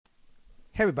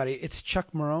Hey everybody, it's Chuck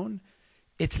Marone.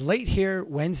 It's late here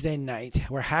Wednesday night.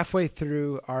 We're halfway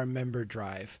through our member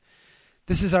drive.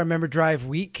 This is our member drive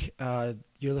week.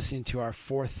 You're listening to our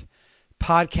fourth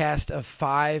podcast of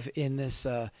 5 in this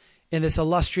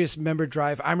illustrious member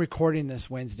drive. I'm recording this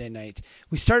Wednesday night.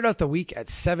 We started out the week at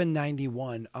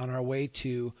 791 on our way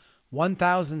to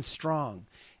 1,000 strong.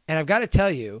 And I've got to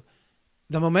tell you,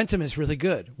 the momentum is really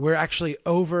good. We're actually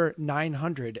over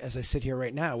 900 as I sit here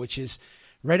right now, which is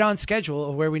right on schedule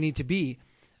of where we need to be.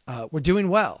 We're doing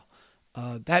well.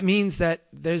 That means that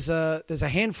there's a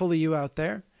handful of you out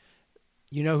there.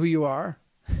 You know who you are.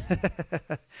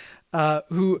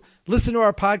 Who listen to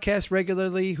our podcast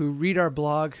regularly, who read our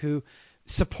blog, who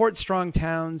support Strong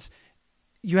Towns.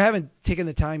 You haven't taken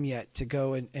the time yet to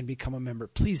go and become a member.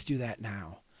 Please do that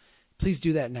now. Please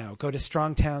do that now. Go to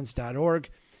strongtowns.org.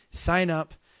 Sign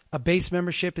up. A base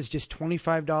membership is just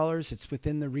 $25. It's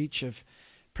within the reach of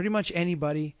pretty much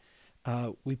anybody.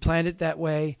 We planned it that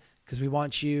way because we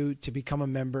want you to become a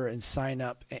member and sign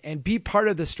up and be part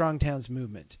of the Strong Towns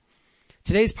movement.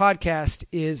 Today's podcast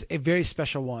is a very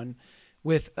special one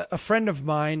with a friend of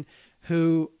mine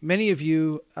who many of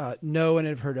you know and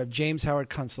have heard of, James Howard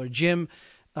Kunstler. Jim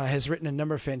has written a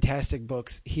number of fantastic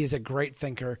books. He is a great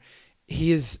thinker.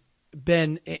 He has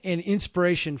been an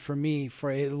inspiration for me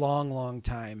for a long, long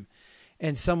time,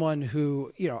 and someone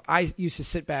who, I used to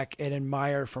sit back and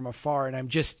admire from afar, and I'm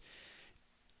just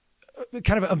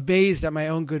kind of amazed at my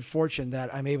own good fortune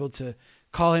that I'm able to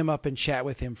call him up and chat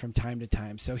with him from time to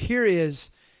time. So here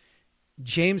is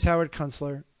James Howard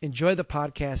Kunstler. Enjoy the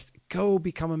podcast. Go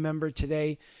become a member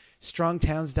today.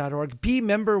 Strongtowns.org. Be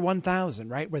member 1,000,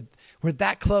 right? We're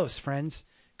that close, friends.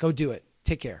 Go do it.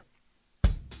 Take care.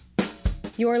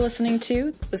 You're listening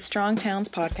to the Strong Towns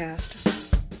Podcast.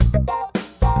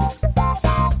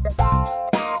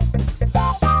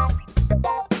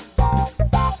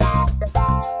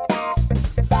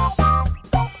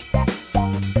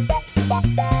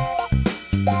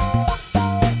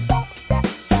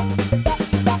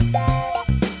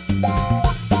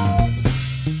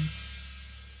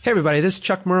 Hey everybody, this is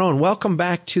Chuck Marone. Welcome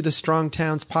back to the Strong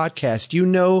Towns Podcast. You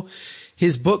know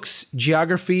his books,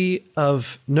 Geography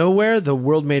of Nowhere, The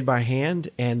World Made by Hand,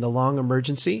 and The Long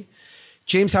Emergency.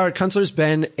 James Howard Kunstler's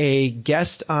been a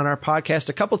guest on our podcast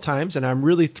a couple times, and I'm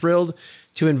really thrilled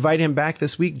to invite him back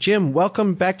this week. Jim,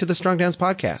 welcome back to the Strong Towns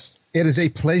Podcast. It is a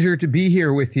pleasure to be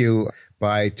here with you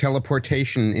by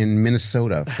teleportation in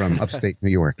Minnesota from upstate New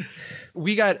York.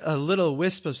 We got a little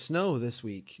wisp of snow this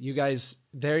week. You guys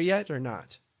there yet or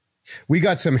not? We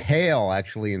got some hail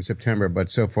actually in September,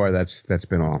 but so far that's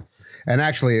been all. And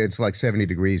actually, it's like 70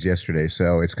 degrees yesterday,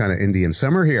 so it's kind of Indian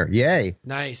summer here. Yay.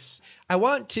 Nice. I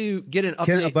want to get an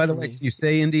update. By the way, can you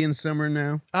say Indian summer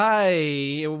now?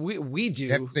 We do.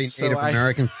 You have to say Native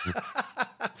American.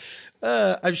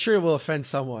 I'm sure it will offend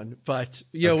someone, but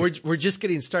okay. We're just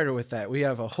getting started with that. We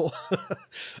have a whole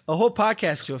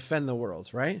podcast to offend the world,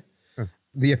 right?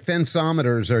 The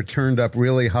offensometers are turned up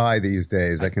really high these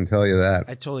days. I can tell you that.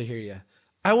 I totally hear you.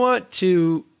 I want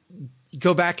to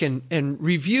go back and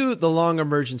review The Long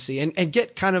Emergency and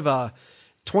get kind of a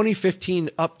 2015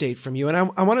 update from you. And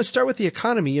I want to start with the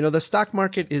economy. The stock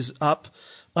market is up,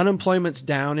 unemployment's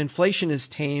down, inflation is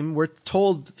tame. We're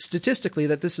told statistically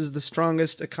that this is the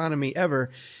strongest economy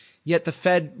ever, yet the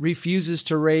Fed refuses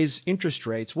to raise interest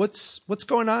rates. What's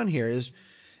going on here?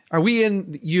 Are we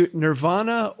in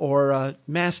nirvana or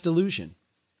mass delusion?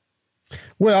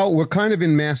 Well, we're kind of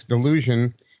in mass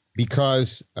delusion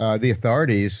because the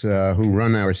authorities who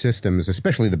run our systems,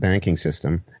 especially the banking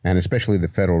system and especially the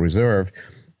Federal Reserve,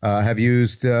 have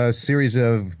used a series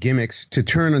of gimmicks to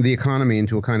turn the economy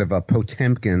into a kind of a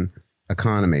Potemkin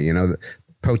economy.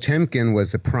 Potemkin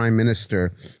was the prime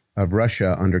minister of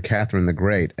Russia under Catherine the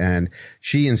Great, and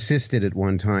she insisted at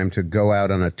one time to go out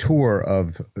on a tour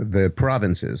of the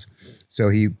provinces. So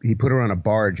he put her on a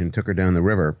barge and took her down the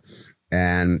river.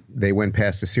 And they went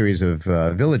past a series of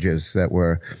villages that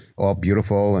were all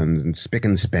beautiful and spick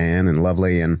and span and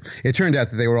lovely. And it turned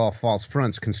out that they were all false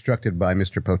fronts constructed by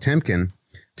Mr. Potemkin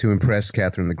to impress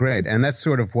Catherine the Great. And that's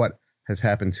sort of what has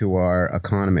happened to our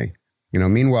economy.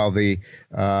 Meanwhile, the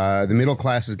middle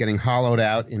class is getting hollowed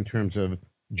out in terms of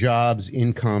jobs,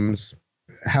 incomes,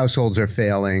 households are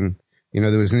failing.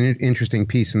 There was an interesting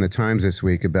piece in the Times this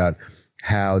week about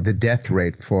how the death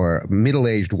rate for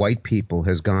middle-aged white people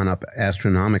has gone up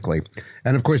astronomically.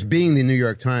 And of course, being the New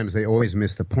York Times, they always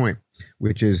miss the point,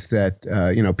 which is that,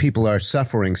 people are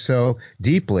suffering so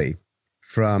deeply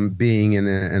from being in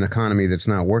an economy that's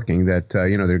not working that,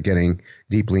 they're getting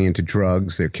deeply into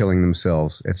drugs, they're killing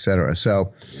themselves, et cetera.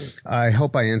 So I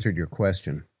hope I answered your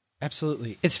question.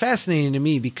 Absolutely. It's fascinating to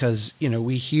me because,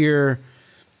 we hear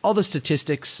all the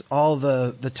statistics, all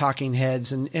the talking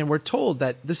heads, and we're told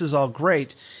that this is all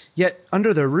great, yet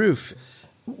under the roof,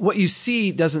 what you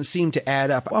see doesn't seem to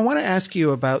add up. I want to ask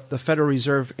you about the Federal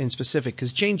Reserve in specific,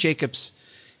 because Jane Jacobs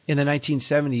in the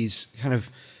 1970s kind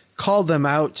of called them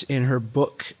out in her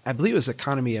book. I believe it was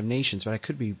Economy of Nations, but I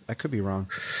could be wrong.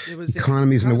 It was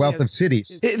Economies and the Wealth of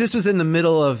Cities. This was in the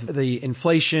middle of the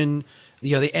inflation,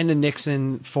 the end of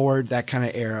Nixon, Ford, that kind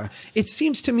of era. It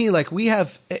seems to me like we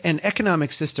have an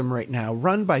economic system right now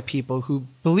run by people who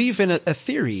believe in a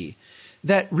theory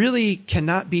that really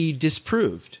cannot be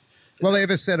disproved. Well, they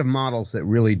have a set of models that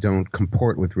really don't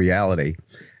comport with reality.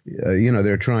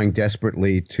 They're trying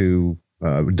desperately to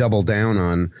double down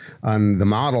on the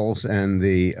models and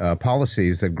the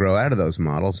policies that grow out of those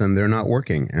models, and they're not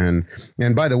working. And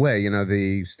by the way,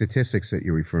 the statistics that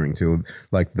you're referring to,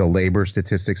 like the labor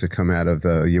statistics that come out of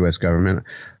the U.S. government,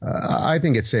 I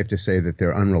think it's safe to say that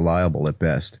they're unreliable at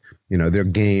best. They're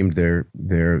gamed, they're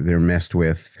messed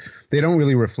with. They don't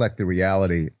really reflect the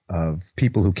reality of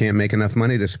people who can't make enough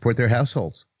money to support their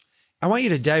households. I want you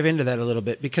to dive into that a little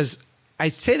bit, because I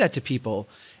say that to people,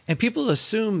 and people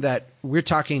assume that we're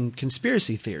talking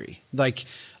conspiracy theory. Like,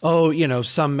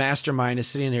 some mastermind is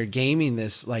sitting there gaming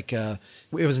this like it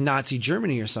was Nazi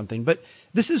Germany or something. But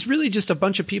this is really just a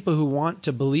bunch of people who want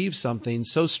to believe something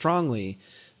so strongly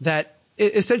that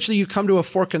essentially you come to a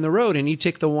fork in the road and you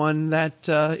take the one that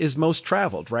is most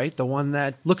traveled, right? The one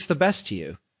that looks the best to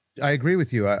you. I agree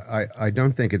with you. I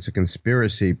don't think it's a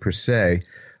conspiracy per se.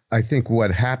 I think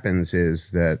what happens is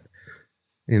that,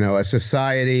 a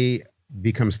society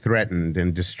becomes threatened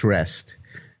and distressed,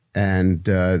 and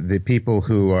the people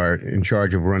who are in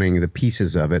charge of running the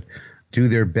pieces of it do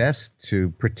their best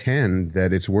to pretend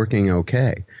that it's working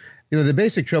okay. The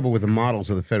basic trouble with the models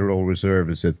of the Federal Reserve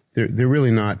is that they're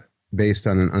really not based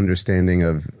on an understanding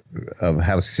of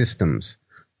how systems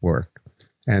work.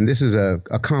 And this is a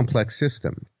complex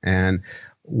system. And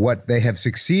what they have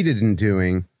succeeded in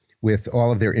doing with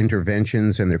all of their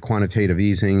interventions and their quantitative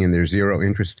easing and their zero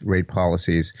interest rate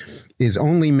policies is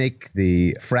only make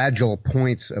the fragile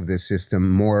points of this system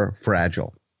more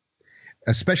fragile,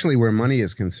 especially where money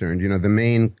is concerned. The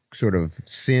main sort of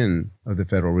sin of the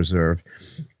Federal Reserve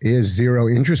is zero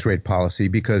interest rate policy,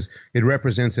 because it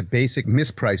represents a basic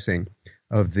mispricing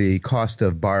of the cost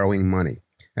of borrowing money.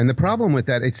 And the problem with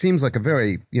that, it seems like a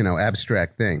very,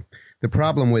 abstract thing. The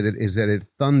problem with it is that it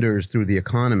thunders through the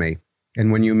economy.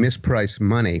 And when you misprice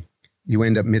money, you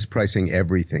end up mispricing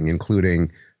everything, including,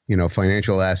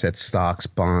 financial assets, stocks,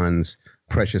 bonds,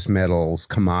 precious metals,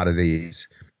 commodities,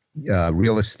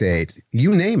 real estate,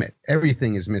 you name it.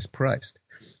 Everything is mispriced.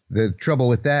 The trouble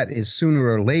with that is sooner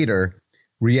or later,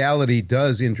 reality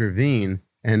does intervene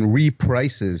and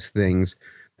reprices things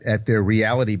at their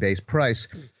reality-based price.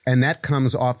 And that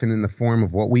comes often in the form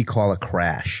of what we call a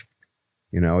crash.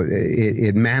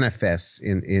 It manifests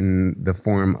in the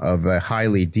form of a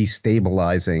highly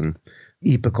destabilizing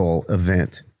epochal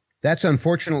event. That's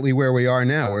unfortunately where we are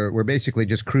now. We're basically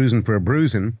just cruising for a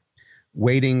bruising,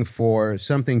 waiting for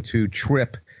something to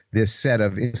trip this set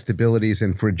of instabilities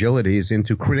and fragilities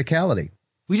into criticality.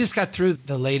 We just got through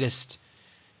the latest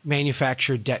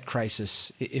manufactured debt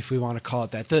crisis, if we want to call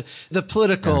it that, the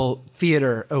political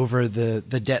theater over the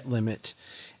debt limit.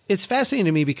 It's fascinating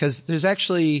to me because there's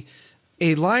actually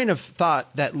a line of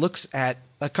thought that looks at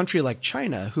a country like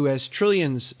China, who has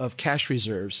trillions of cash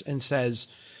reserves, and says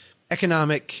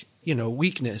economic,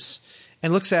 weakness,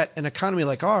 and looks at an economy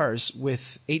like ours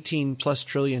with 18 plus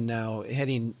trillion now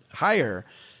heading higher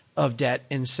of debt,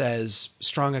 and says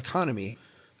strong economy.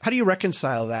 How do you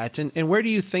reconcile that? And where do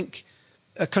you think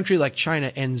a country like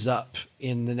China ends up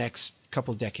in the next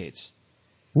couple of decades?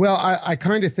 Well, I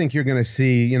kind of think you're going to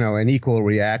see, an equal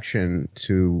reaction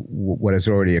to what has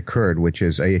already occurred, which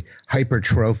is a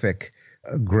hypertrophic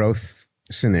growth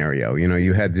scenario.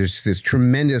 You had this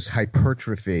tremendous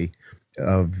hypertrophy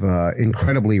of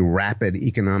incredibly rapid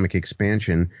economic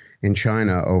expansion in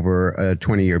China over a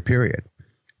 20-year period.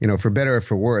 For better or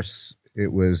for worse,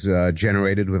 it was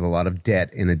generated with a lot of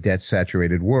debt in a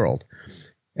debt-saturated world.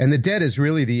 And the debt is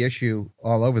really the issue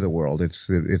all over the world.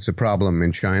 It's a problem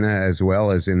in China as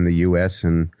well as in the U.S.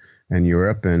 and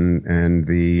Europe and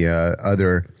the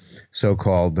other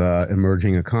so-called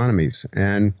emerging economies.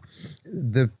 And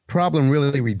the problem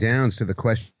really redounds to the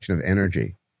question of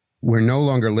energy. We're no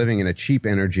longer living in a cheap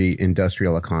energy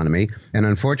industrial economy. And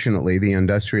unfortunately, the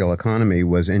industrial economy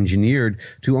was engineered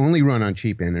to only run on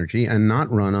cheap energy and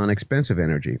not run on expensive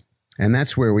energy. And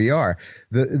that's where we are.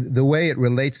 The way it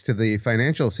relates to the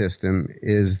financial system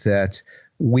is that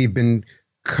we've been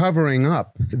covering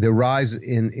up the rise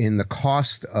in the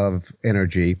cost of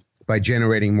energy by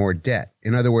generating more debt.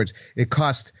 In other words, it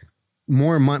costs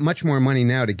much more money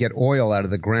now to get oil out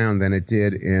of the ground than it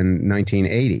did in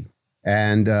 1980.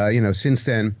 And, since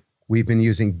then, we've been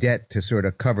using debt to sort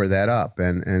of cover that up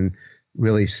and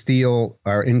really steal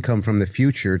our income from the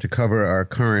future to cover our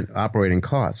current operating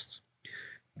costs.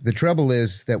 The trouble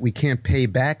is that we can't pay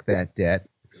back that debt,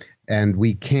 and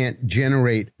we can't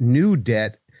generate new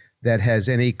debt that has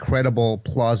any credible,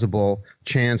 plausible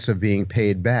chance of being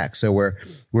paid back. So we're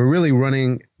really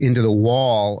running into the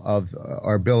wall of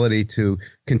our ability to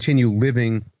continue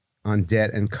living on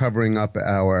debt and covering up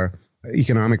our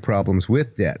economic problems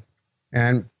with debt.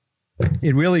 And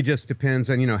it really just depends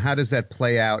on, how does that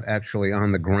play out actually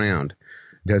on the ground?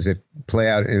 Does it play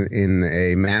out in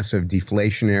a massive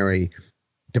deflationary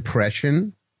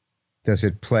depression? Does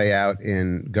it play out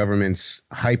in governments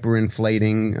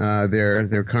hyperinflating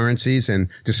their currencies and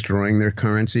destroying their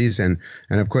currencies? And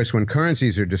of course, when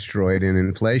currencies are destroyed in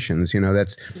inflations,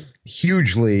 that's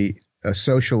hugely a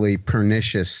socially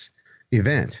pernicious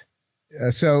event.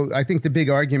 So I think the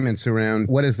big arguments around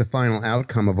what is the final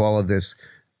outcome of all of this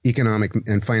economic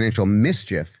and financial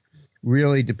mischief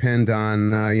really depend on,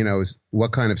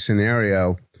 what kind of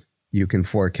scenario you can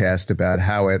forecast about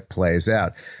how it plays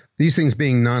out. These things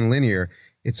being nonlinear,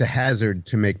 it's a hazard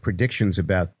to make predictions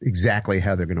about exactly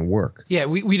how they're going to work. Yeah,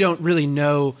 we don't really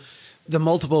know the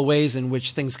multiple ways in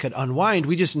which things could unwind.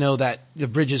 We just know that the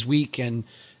bridge is weak and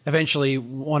eventually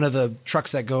one of the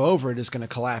trucks that go over it is going to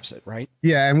collapse it, right?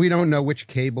 Yeah, and we don't know which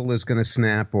cable is going to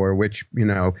snap or which,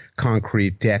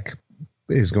 concrete deck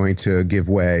is going to give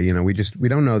way. We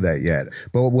don't know that yet.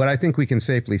 But what I think we can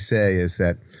safely say is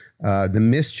that the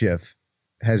mischief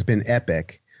has been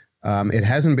epic. It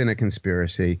hasn't been a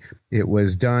conspiracy. It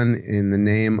was done in the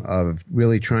name of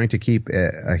really trying to keep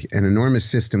an enormous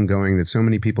system going that so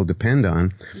many people depend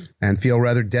on and feel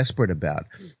rather desperate about.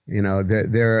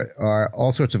 There are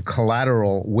all sorts of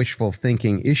collateral wishful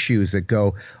thinking issues that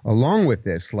go along with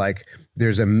this. Like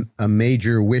there's a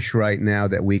major wish right now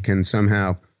that we can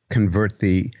somehow convert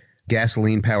the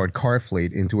gasoline-powered car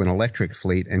fleet into an electric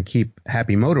fleet and keep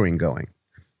happy motoring going.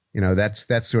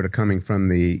 That's sort of coming from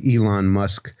the Elon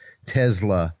Musk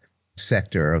Tesla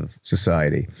sector of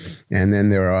society. And then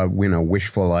there are,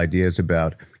 wishful ideas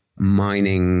about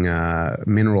mining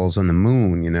minerals on the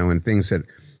moon, and things that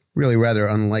really rather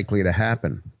unlikely to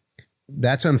happen.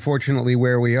 That's unfortunately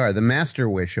where we are. The master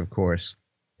wish, of course,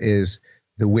 is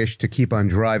the wish to keep on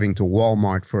driving to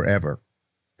Walmart forever.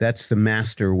 That's the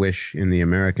master wish in the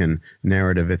American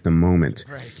narrative at the moment.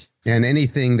 Right. And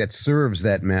anything that serves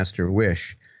that master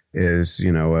wish is,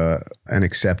 an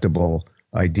acceptable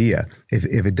idea. If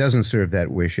it doesn't serve that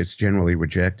wish, it's generally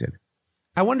rejected.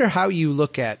 I wonder how you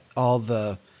look at all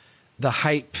the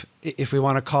hype, if we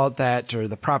want to call it that, or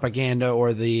the propaganda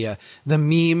or the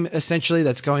meme essentially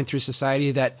that's going through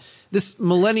society, that this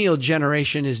millennial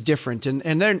generation is different,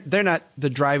 and they're not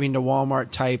the driving to Walmart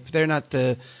type. They're not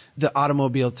the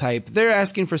automobile type. They're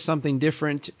asking for something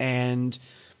different, and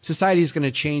society is going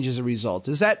to change as a result.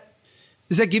 Does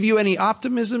that give you any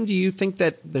optimism? Do you think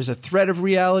that there's a thread of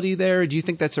reality there? Or do you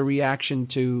think that's a reaction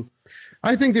to?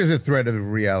 I think there's a thread of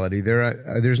reality.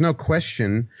 There's no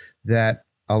question that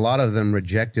a lot of them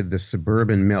rejected the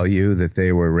suburban milieu that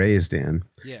they were raised in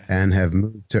and have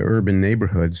moved to urban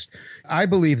neighborhoods. I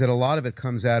believe that a lot of it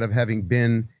comes out of having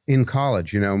been in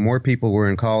college. More people were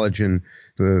in college in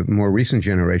the more recent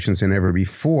generations than ever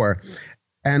before.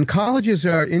 And colleges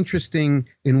are interesting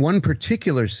in one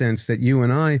particular sense that you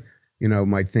and I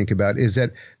might think about, is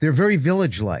that they're very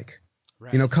village-like.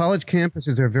 Right. College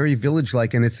campuses are very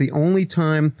village-like, and it's the only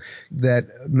time that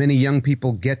many young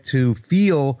people get to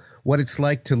feel what it's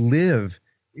like to live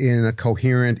in a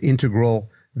coherent, integral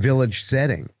village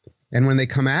setting. And when they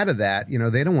come out of that,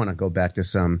 they don't want to go back to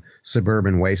some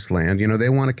suburban wasteland. They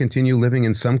want to continue living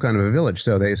in some kind of a village.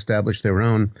 So they establish their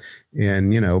own in,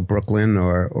 Brooklyn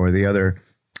or the other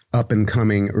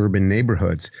up-and-coming urban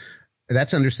neighborhoods.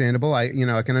 That's understandable. I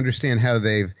can understand how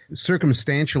they've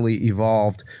circumstantially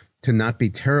evolved to not be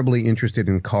terribly interested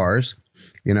in cars.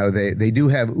 They do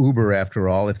have Uber after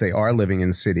all, if they are living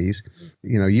in cities.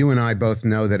 You and I both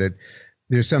know that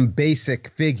there's some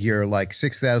basic figure like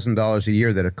 $6,000 a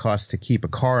year that it costs to keep a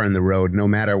car on the road, no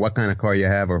matter what kind of car you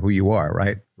have or who you are,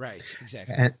 right? Right,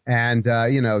 exactly. And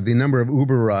the number of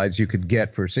Uber rides you could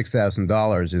get for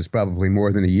 $6,000 is probably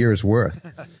more than a year's worth.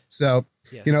 So,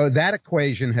 yes. That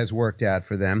equation has worked out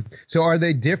for them. So are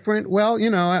they different? Well,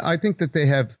 I think that they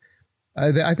have,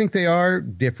 I think they are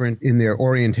different in their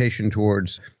orientation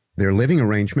towards their living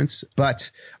arrangements,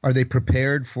 but are they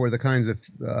prepared for the kinds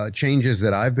of changes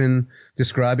that I've been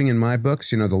describing in my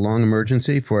books, the long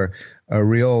emergency for a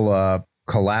real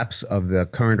collapse of the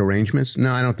current arrangements?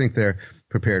 No, I don't think they're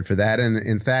prepared for that. And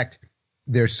in fact,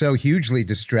 they're so hugely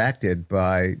distracted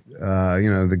by,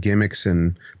 the gimmicks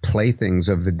and playthings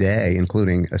of the day,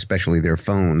 including especially their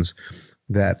phones,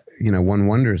 that, one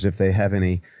wonders if they have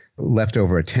any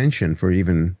leftover attention for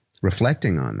even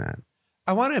reflecting on that.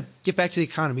 I want to get back to the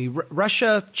economy.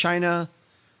 Russia, China,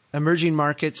 emerging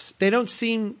markets, they don't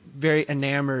seem very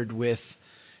enamored with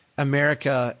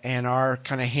America and our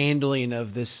kind of handling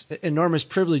of this enormous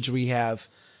privilege we have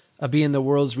of being the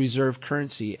world's reserve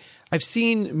currency. I've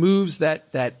seen moves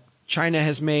that China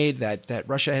has made, that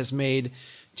Russia has made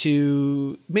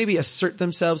to maybe assert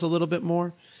themselves a little bit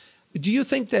more. Do you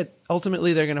think that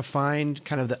ultimately they're going to find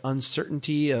kind of the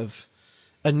uncertainty of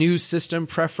a new system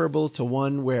preferable to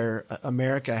one where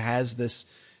America has this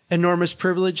enormous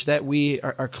privilege that we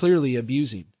are clearly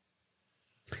abusing?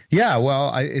 Yeah,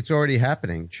 well, it's already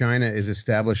happening. China is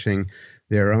establishing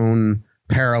their own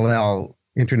parallel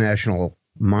international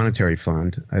monetary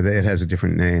fund. It has a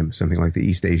different name, something like the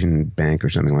East Asian Bank or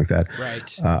something like that.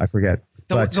 Right. I forget.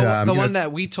 The one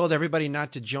that we told everybody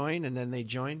not to join and then they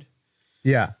joined?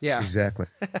 Yeah, exactly.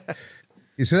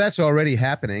 So that's already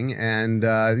happening. And,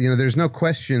 there's no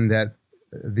question that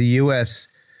the U.S.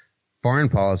 foreign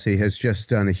policy has just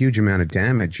done a huge amount of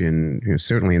damage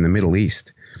certainly in the Middle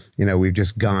East. We've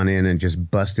just gone in and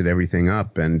just busted everything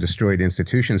up and destroyed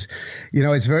institutions.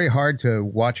 It's very hard to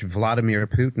watch Vladimir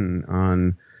Putin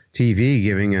on TV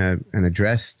giving an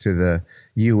address to the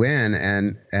UN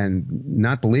and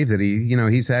not believe that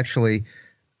he's actually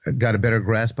got a better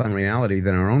grasp on reality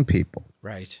than our own people.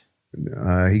 Right.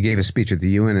 He gave a speech at the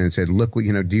UN and said, look, do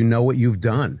you know what you've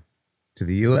done to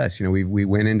the U.S.? We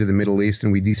went into the Middle East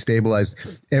and we destabilized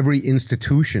every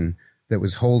institution that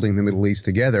was holding the Middle East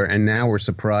together, and now we're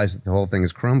surprised that the whole thing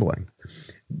is crumbling.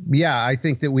 Yeah, I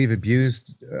think that we've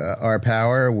abused our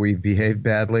power. We've behaved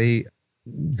badly.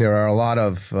 There are a lot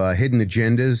of hidden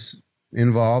agendas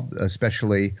involved,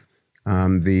 especially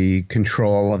the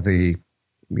control of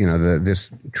this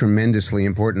tremendously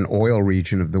important oil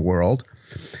region of the world.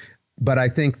 But I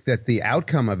think that the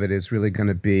outcome of it is really going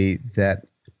to be that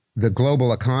the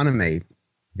global economy,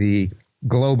 the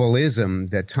globalism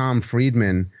that Tom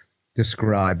Friedman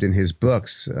described in his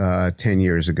books 10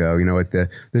 years ago, at the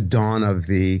dawn of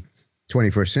the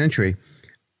 21st century,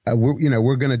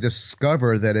 we're going to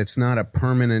discover that it's not a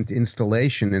permanent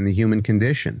installation in the human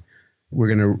condition.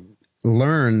 We're going to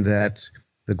learn that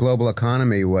the global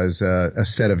economy was a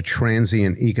set of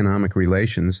transient economic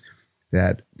relations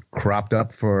that cropped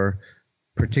up for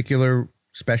particular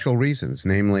special reasons,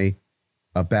 namely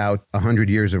about 100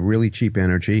 years of really cheap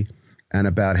energy and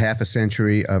about half a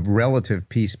century of relative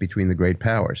peace between the great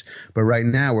powers. But right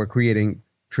now we're creating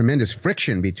tremendous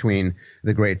friction between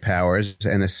the great powers,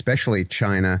 and especially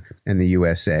China and the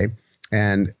USA.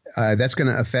 And that's going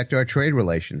to affect our trade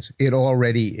relations. It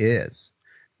already is.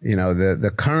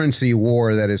 The currency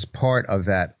war that is part of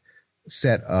that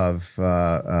set of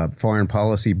foreign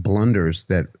policy blunders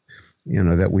that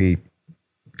we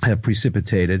have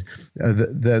precipitated.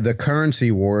 The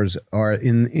currency wars are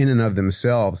in and of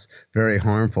themselves very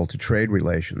harmful to trade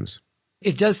relations.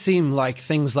 It does seem like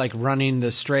things like running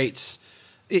the straits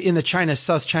in the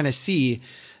South China Sea,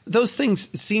 those things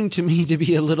seem to me to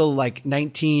be a little like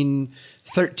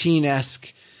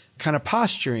 1913-esque kind of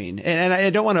posturing. And I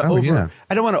don't want to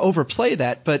I don't want to overplay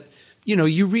that, but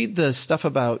you read the stuff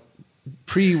about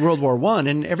pre-World War I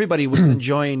and everybody was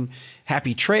enjoying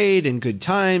happy trade and good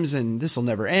times and this will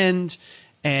never end.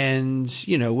 And,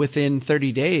 within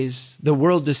 30 days, the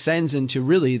world descends into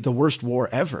really the worst war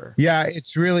ever. Yeah,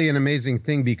 it's really an amazing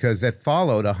thing because that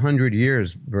followed 100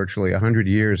 years, virtually 100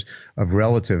 years of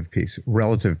relative peace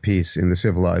in the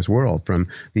civilized world, from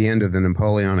the end of the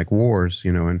Napoleonic Wars,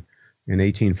 in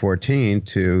 1814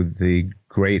 to the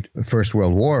Great First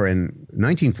World War in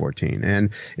 1914.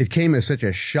 And it came as such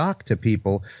a shock to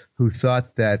people who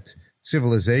thought that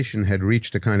civilization had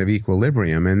reached a kind of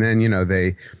equilibrium. And then,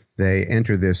 they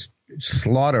enter this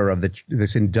slaughter of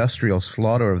this industrial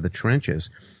slaughter of the trenches.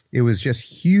 It was just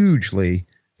hugely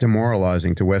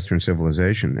demoralizing to Western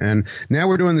civilization. And now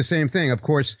we're doing the same thing. Of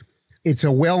course, it's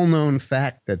a well-known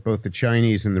fact that both the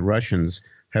Chinese and the Russians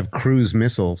have cruise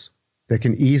missiles that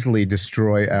can easily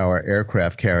destroy our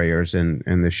aircraft carriers and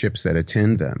the ships that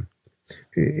attend them.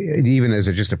 Even as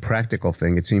just a practical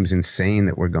thing, it seems insane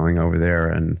that we're going over there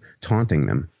and taunting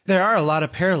them. There are a lot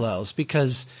of parallels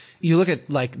because you look at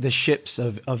like the ships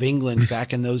of England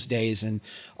back in those days, and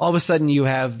all of a sudden you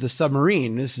have the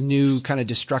submarine, this new kind of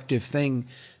destructive thing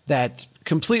that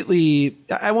completely,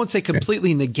 I won't say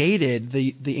completely negated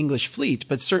the English fleet,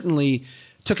 but certainly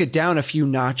took it down a few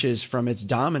notches from its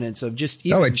dominance of just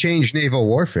even, it changed naval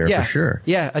warfare for sure.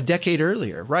 Yeah, a decade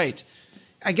earlier, right.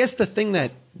 I guess the thing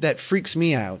that freaks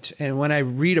me out, and when I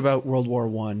read about World War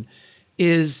I,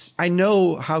 is I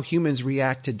know how humans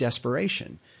react to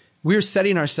desperation. We're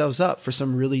setting ourselves up for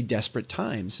some really desperate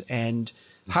times, and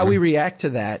how we react to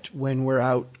that when we're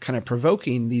out kind of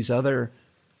provoking these other,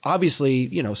 obviously,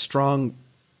 strong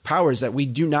powers that we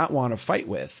do not want to fight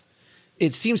with.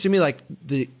 It seems to me like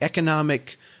the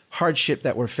economic hardship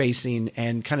that we're facing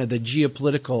and kind of the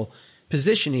geopolitical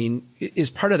positioning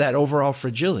is part of that overall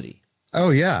fragility.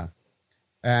 Oh, yeah.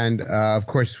 And of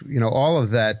course, all of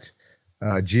that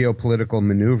geopolitical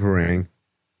maneuvering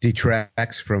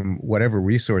detracts from whatever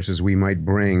resources we might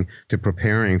bring to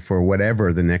preparing for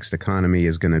whatever the next economy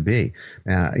is going to be.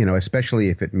 Especially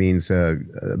if it means a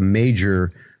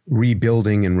major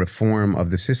rebuilding and reform of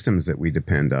the systems that we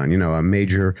depend on. A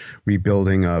major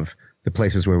rebuilding of the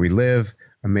places where we live,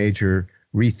 a major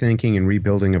rethinking and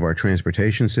rebuilding of our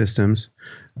transportation systems,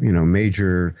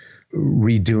 major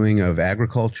redoing of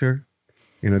agriculture.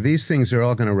 These things are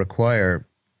all going to require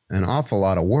an awful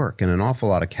lot of work and an awful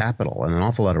lot of capital and an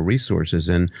awful lot of resources.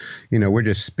 And, we're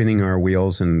just spinning our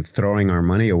wheels and throwing our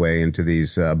money away into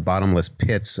these bottomless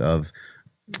pits of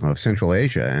Central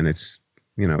Asia. And it's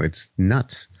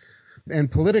nuts.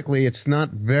 And politically, it's not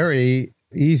very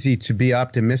easy to be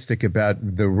optimistic about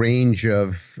the range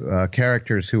of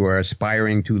characters who are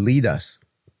aspiring to lead us.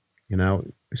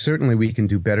 Certainly we can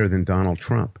do better than Donald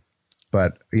Trump.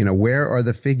 But, where are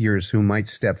the figures who might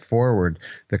step forward,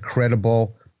 the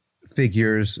credible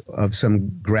figures of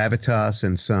some gravitas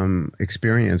and some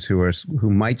experience who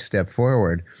might step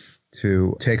forward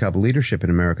to take up leadership in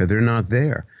America? They're not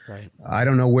there. Right. I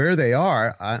don't know where they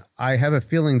are. I have a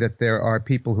feeling that there are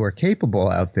people who are capable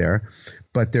out there,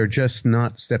 but they're just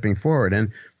not stepping forward.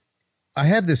 And I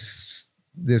have this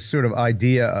sort of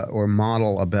idea or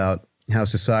model about how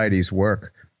societies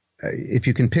work. If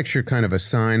you can picture kind of a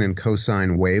sine and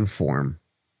cosine waveform,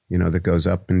 that goes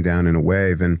up and down in a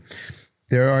wave. And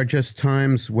there are just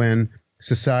times when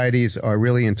societies are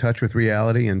really in touch with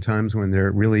reality and times when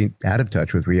they're really out of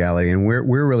touch with reality. And we're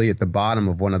really at the bottom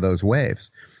of one of those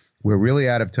waves. We're really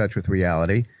out of touch with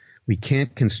reality. We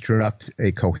can't construct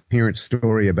a coherent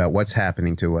story about what's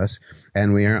happening to us,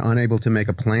 and we are unable to make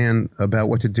a plan about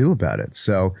what to do about it.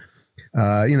 So,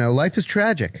 life is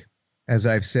tragic, as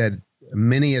I've said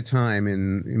many a time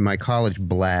in my college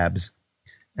blabs.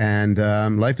 And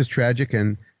life is tragic,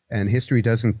 and history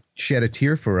doesn't shed a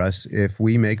tear for us if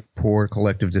we make poor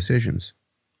collective decisions.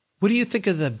 What do you think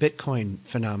of the Bitcoin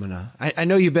phenomena? I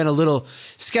know you've been a little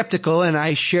skeptical, and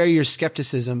I share your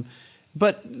skepticism,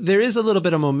 but there is a little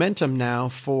bit of momentum now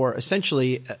for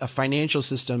essentially a financial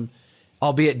system,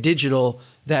 albeit digital,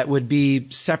 that would be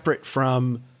separate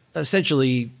from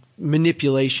essentially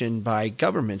manipulation by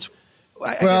governments.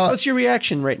 I guess, what's your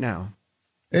reaction right now?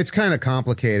 It's kind of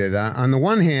complicated. On the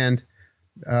one hand,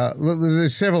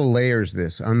 there's several layers to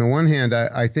this. On the one hand,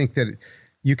 I think that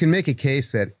you can make a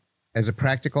case that as a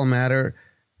practical matter,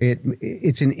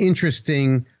 it's an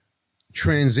interesting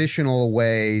transitional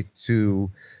way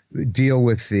to deal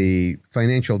with the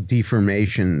financial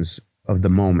deformations of the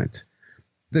moment.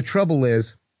 The trouble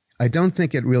is, I don't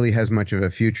think it really has much of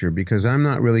a future because I'm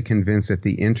not really convinced that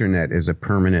the internet is a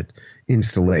permanent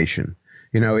installation.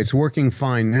 It's working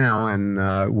fine now,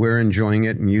 and we're enjoying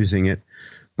it and using it.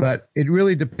 But it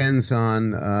really depends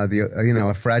on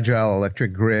a fragile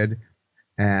electric grid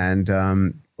and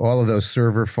all of those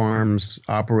server farms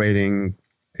operating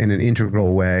in an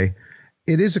integral way.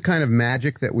 It is a kind of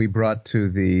magic that we brought to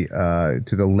the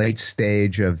late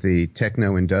stage of the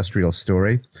techno-industrial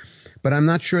story, but I'm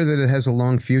not sure that it has a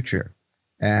long future.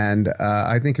 And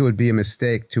I think it would be a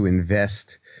mistake to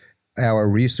invest our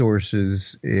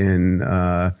resources in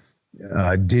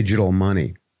digital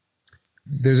money.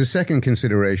 There's a second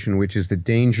consideration, which is the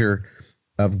danger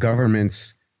of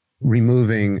governments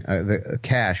removing the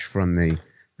cash from the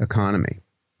economy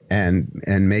and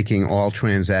making all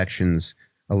transactions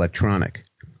electronic.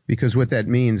 Because what that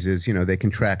means is, they can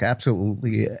track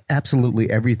absolutely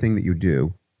everything that you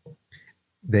do.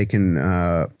 They can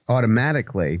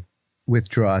automatically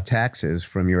withdraw taxes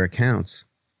from your accounts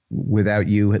without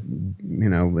you,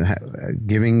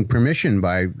 giving permission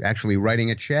by actually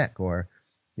writing a check or,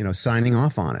 signing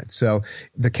off on it. So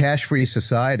the cash-free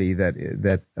society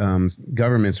that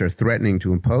governments are threatening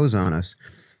to impose on us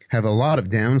have a lot of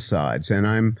downsides, and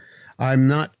I'm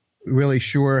not really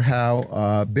sure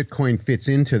how Bitcoin fits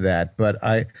into that, but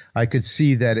I could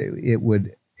see that it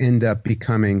would end up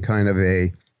becoming kind of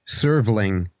a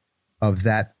servling of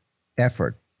that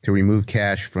effort to remove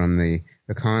cash from the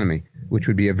economy, which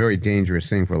would be a very dangerous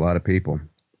thing for a lot of people.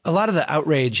 A lot of the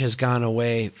outrage has gone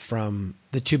away from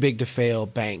the too big to fail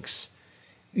banks.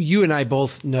 You and I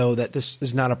both know that this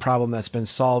is not a problem that's been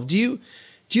solved. Do you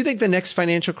think the next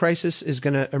financial crisis is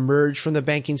going to emerge from the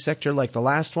banking sector like the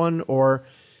last one, or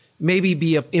maybe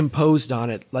be imposed on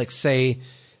it, like, say,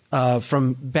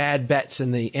 from bad bets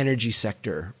in the energy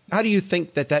sector? How do you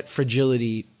think that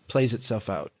fragility plays itself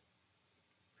out?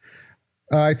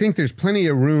 I think there's plenty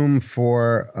of room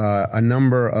for a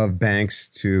number of banks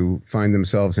to find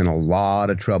themselves in a lot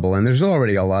of trouble. And there's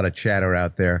already a lot of chatter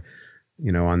out there,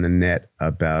 on the net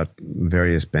about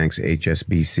various banks,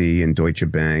 HSBC and Deutsche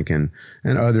Bank and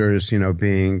others,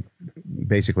 being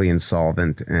basically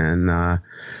insolvent. And a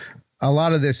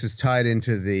lot of this is tied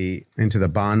into the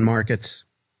bond markets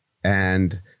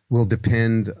and will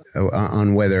depend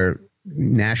on whether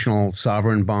national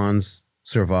sovereign bonds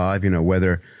survive,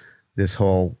 whether this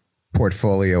whole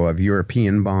portfolio of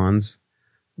European bonds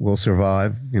will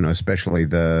survive, especially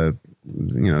the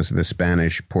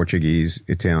Spanish, Portuguese,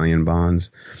 Italian bonds.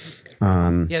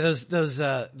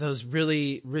 Those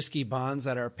really risky bonds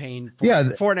that are paying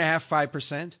 4.5%,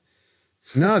 5%.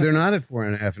 No, they're not at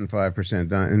 4.5% and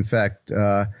 5%. In fact,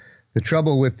 the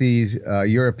trouble with these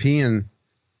European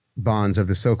bonds of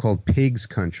the so-called pigs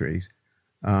countries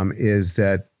is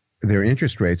that their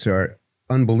interest rates are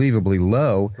unbelievably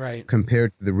low, right,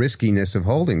 compared to the riskiness of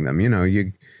holding them.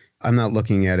 I'm not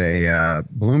looking at a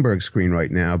Bloomberg screen right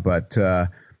now, but an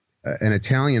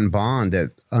Italian bond at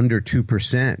under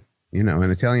 2%,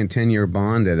 an Italian 10-year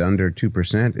bond at under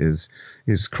 2%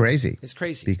 is crazy. It's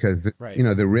crazy because right.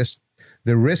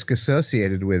 The risk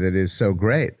associated with it is so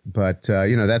great. But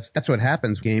that's what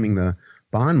happens gaming the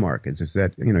bond markets, is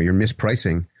that you're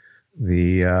mispricing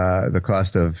the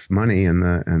cost of money and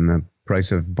the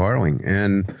price of borrowing.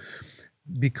 And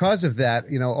because of that,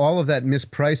 all of that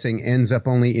mispricing ends up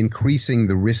only increasing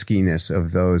the riskiness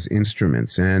of those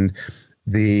instruments. And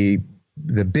the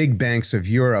big banks of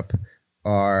Europe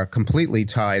are completely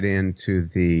tied into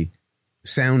the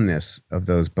soundness of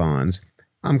those bonds.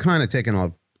 I'm kind of taking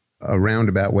a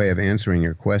roundabout way of answering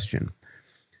your question.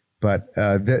 But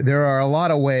there are a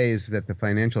lot of ways that the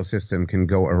financial system can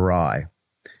go awry.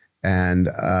 And,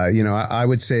 I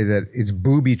would say that it's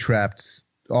booby-trapped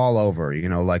all over,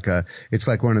 it's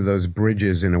like one of those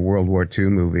bridges in a World War II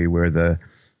movie where the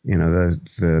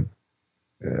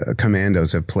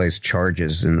commandos have placed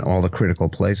charges in all the critical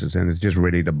places and it's just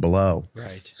ready to blow.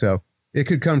 Right. So it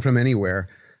could come from anywhere.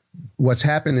 What's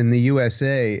happened in the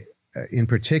USA in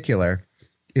particular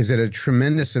is that a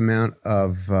tremendous amount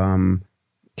of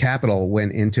capital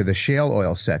went into the shale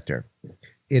oil sector.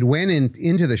 It went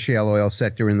into the shale oil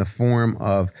sector in the form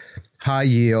of high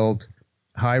yield,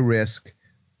 high risk,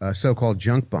 so-called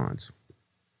junk bonds.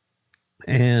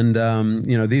 And,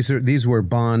 these were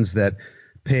bonds that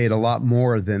paid a lot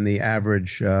more than the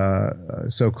average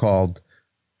so-called,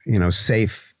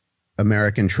 safe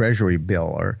American Treasury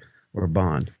bill or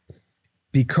bond.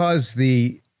 Because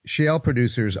the shale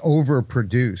producers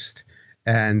overproduced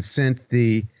and sent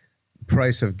the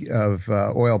price of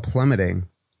oil plummeting,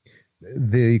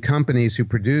 the companies who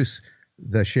produce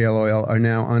the shale oil are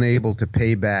now unable to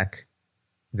pay back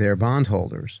their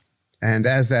bondholders. And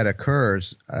as that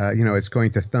occurs, it's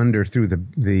going to thunder through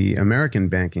the American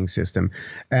banking system.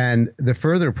 And the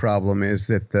further problem is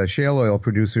that the shale oil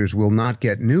producers will not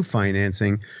get new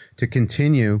financing to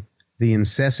continue the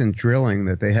incessant drilling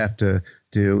that they have to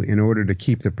do in order to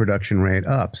keep the production rate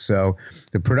up. So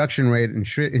the production rate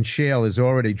in shale is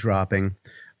already dropping.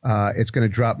 It's going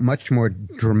to drop much more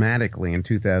dramatically in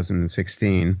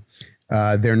 2016.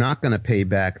 They're not going to pay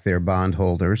back their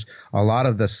bondholders. A lot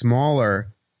of the smaller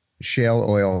shale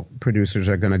oil producers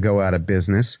are going to go out of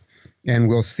business. And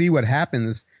we'll see what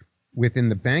happens within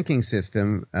the banking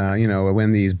system,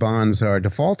 when these bonds are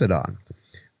defaulted on.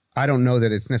 I don't know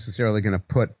that it's necessarily going to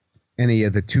put any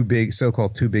of the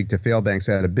so-called too big to fail banks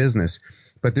out of business,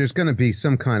 but there's going to be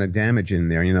some kind of damage in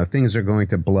there. Things are going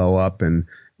to blow up, and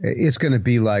it's going to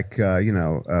be like,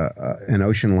 an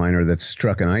ocean liner that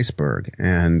struck an iceberg.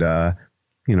 And,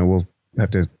 we'll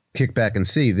have to kick back and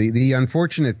see. The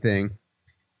unfortunate thing,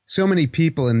 so many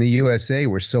people in the USA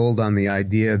were sold on the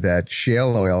idea that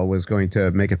shale oil was going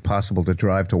to make it possible to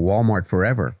drive to Walmart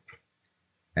forever.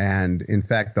 And in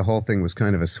fact, the whole thing was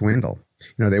kind of a swindle.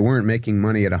 They weren't making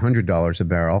money at $100 a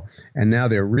barrel, and now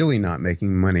they're really not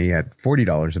making money at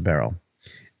 $40 a barrel.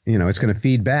 It's going to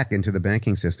feed back into the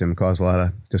banking system and cause a lot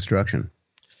of destruction.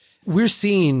 We're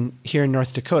seeing here in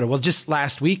North Dakota, well, just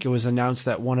last week it was announced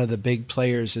that one of the big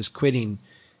players is quitting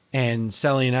and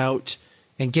selling out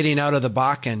and getting out of the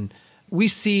Bakken. We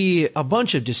see a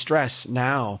bunch of distress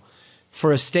now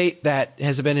for a state that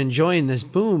has been enjoying this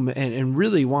boom and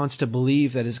really wants to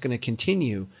believe that it's going to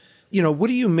continue. What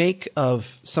do you make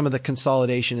of some of the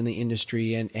consolidation in the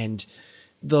industry and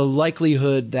the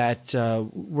likelihood that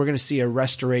we're going to see a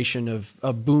restoration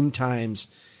of boom times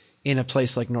in a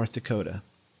place like North Dakota?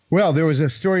 Well, there was a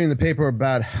story in the paper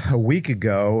about a week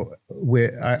ago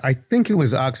where I think it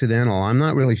was Occidental. I'm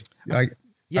not really. I'm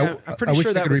pretty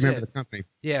sure that was remember the company.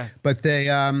 Yeah, but they,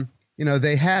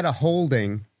 they had a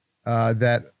holding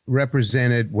that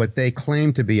represented what they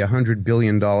claimed to be $100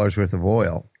 billion worth of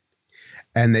oil,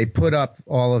 and they put up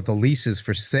all of the leases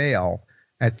for sale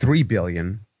at $3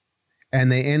 billion, and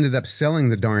they ended up selling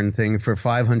the darn thing for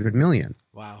 $500 million.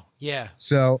 Wow. Yeah.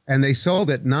 So, and they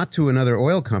sold it not to another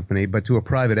oil company, but to a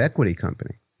private equity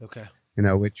company. Okay.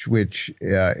 Which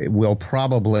will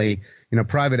probably,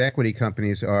 private equity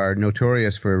companies are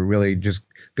notorious for really just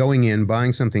going in,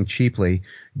 buying something cheaply,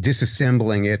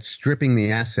 disassembling it, stripping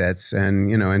the assets,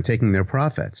 and taking their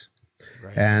profits.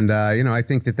 Right. And I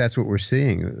think that's what we're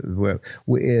seeing.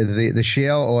 The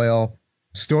shale oil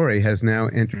story has now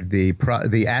entered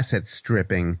the asset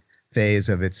stripping phase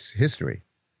of its history.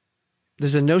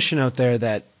 There's a notion out there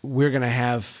that we're going to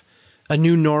have a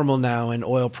new normal now in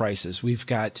oil prices. We've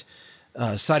got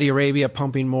Saudi Arabia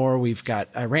pumping more. We've got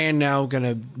Iran now going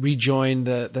to rejoin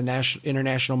the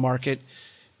international market.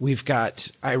 We've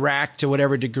got Iraq to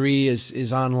whatever degree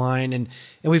is online, and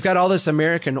we've got all this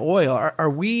American oil. Are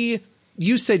we?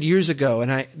 You said years ago,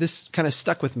 and this kind of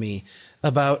stuck with me,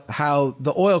 about how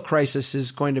the oil crisis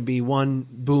is going to be one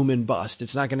boom and bust.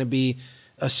 It's not going to be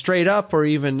a straight up or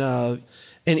even an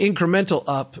incremental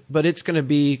up, but it's going to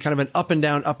be kind of an up and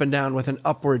down with an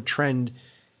upward trend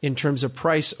in terms of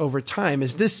price over time.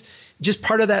 Is this just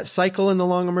part of that cycle in the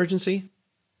long emergency?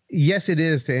 Yes, it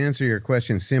is, to answer your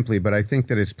question simply, but I think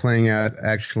that it's playing out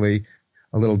actually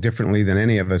a little differently than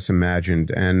any of us imagined.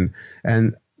 And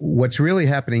what's really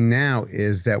happening now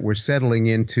is that we're settling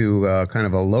into kind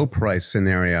of a low price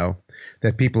scenario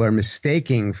that people are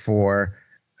mistaking for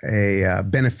a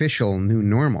beneficial new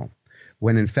normal,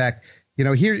 when in fact,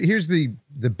 here's the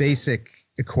basic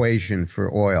equation for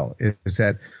oil is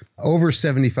that over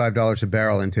 $75 a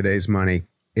barrel in today's money,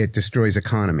 it destroys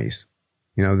economies.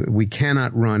 We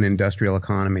cannot run industrial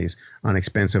economies on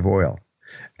expensive oil.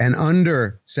 And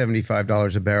under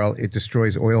 $75 a barrel, it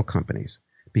destroys oil companies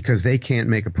because they can't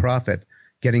make a profit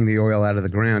getting the oil out of the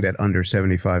ground at under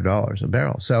 $75 a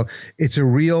barrel. So it's a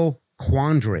real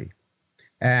quandary.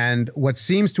 And what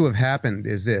seems to have happened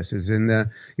is in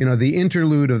the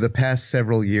interlude of the past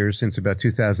several years, since about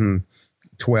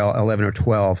 2012, 11 or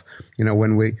 12,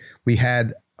 when we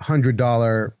had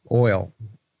 $100 oil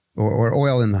or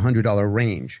oil in the $100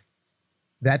 range,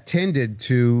 that tended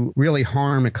to really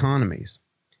harm economies.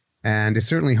 And it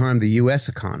certainly harmed the U.S.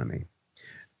 economy.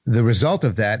 The result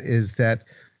of that is that,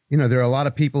 there are a lot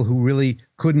of people who really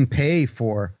couldn't pay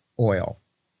for oil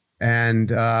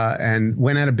and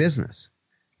went out of business.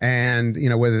 And,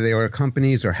 whether they were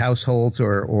companies or households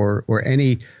or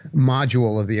any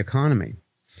module of the economy.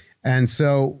 And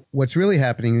so what's really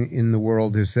happening in the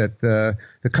world is that the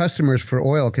customers for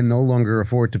oil can no longer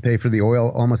afford to pay for the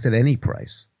oil almost at any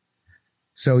price.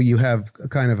 So you have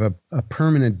kind of a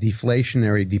permanent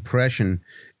deflationary depression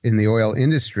in the oil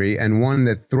industry, and one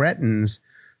that threatens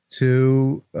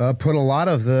to put a lot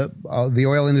of the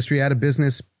oil industry out of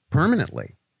business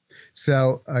permanently.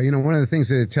 So, one of the things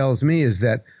that it tells me is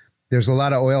that there's a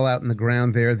lot of oil out in the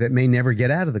ground there that may never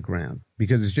get out of the ground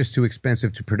because it's just too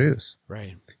expensive to produce.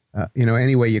 Right.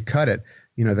 Any way you cut it,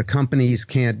 the companies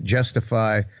can't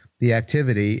justify the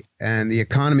activity and the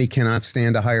economy cannot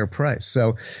stand a higher price.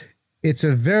 So it's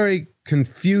a very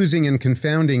confusing and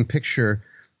confounding picture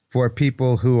for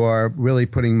people who are really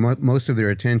putting most of their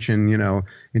attention,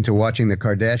 into watching the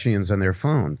Kardashians on their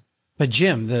phone. But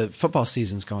Jim, the football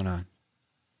season's going on.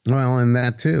 Well, and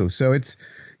that too. So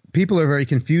people are very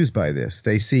confused by this.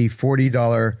 They see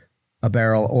 $40 a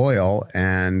barrel oil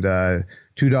and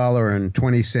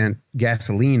 $2.20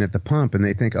 gasoline at the pump, and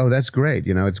they think, oh, that's great.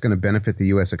 It's going to benefit the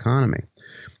U.S. economy.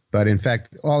 But in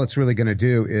fact, all it's really going to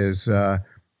do is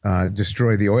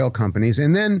destroy the oil companies.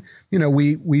 And then,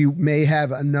 we may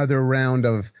have another round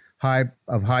of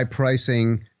high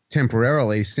pricing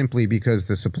temporarily simply because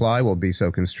the supply will be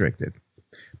so constricted.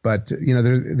 But,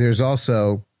 there's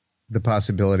also the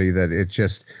possibility that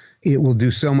it will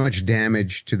do so much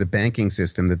damage to the banking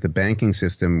system that the banking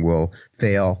system will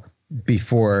fail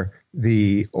before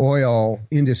the oil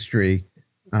industry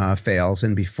fails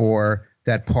and before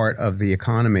that part of the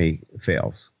economy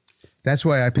fails. That's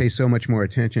why I pay so much more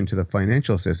attention to the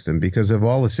financial system, because of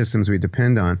all the systems we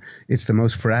depend on, it's the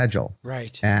most fragile.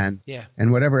 Right. And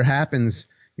whatever happens,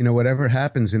 whatever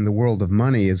happens in the world of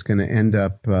money is going to end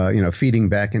up, feeding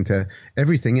back into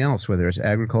everything else, whether it's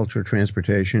agriculture,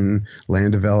 transportation,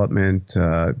 land development,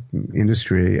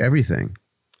 industry, everything.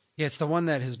 Yeah, it's the one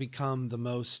that has become the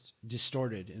most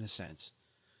distorted in a sense.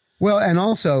 Well, and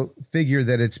also figure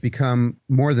that it's become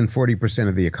more than 40%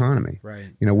 of the economy.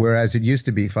 Right. Whereas it used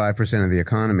to be 5% of the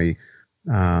economy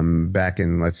back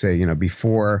in, let's say,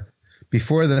 before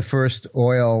the first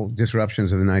oil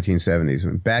disruptions of the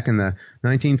 1970s, back in the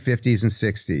 1950s and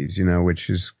 60s, which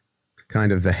is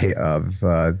kind of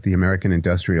the American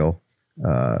industrial,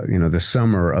 the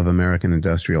summer of American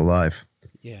industrial life.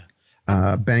 Yeah.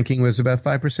 Banking was about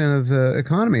 5% of the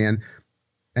economy,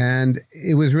 and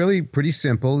it was really pretty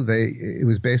simple. It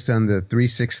was based on the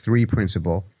 3-6-3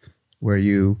 principle, where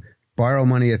you borrow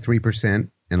money at 3%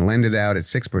 and lend it out at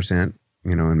 6%,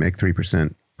 and make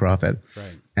 3% profit,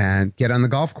 right, and get on the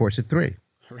golf course at 3%.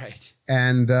 Right.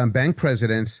 And bank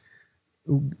presidents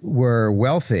were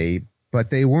wealthy,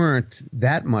 but they weren't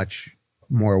that much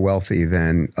more wealthy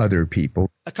than other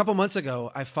people. A couple months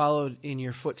ago, I followed in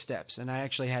your footsteps, and I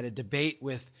actually had a debate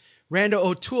with Rando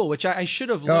O'Toole, which I should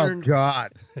have learned. Oh,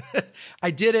 God.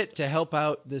 I did it to help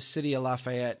out the city of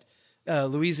Lafayette,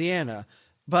 Louisiana.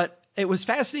 But it was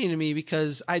fascinating to me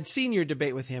because I'd seen your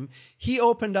debate with him. He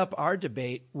opened up our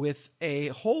debate with a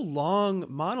whole long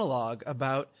monologue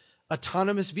about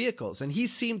autonomous vehicles. And he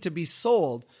seemed to be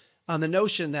sold on the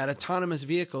notion that autonomous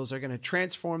vehicles are going to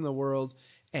transform the world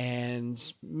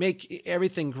and make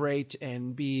everything great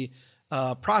and be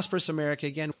prosperous America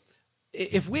again.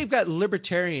 If we've got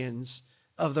libertarians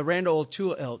of the Randall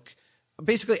O'Toole ilk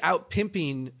basically out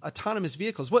pimping autonomous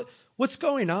vehicles, what's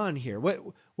going on here?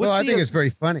 I think it's very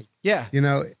funny. Yeah.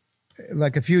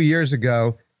 Like a few years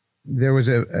ago, there was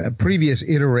a previous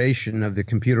iteration of the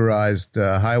computerized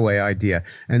highway idea.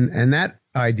 And that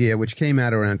idea, which came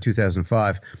out around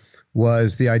 2005,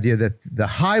 was the idea that the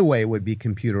highway would be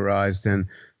computerized and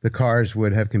the cars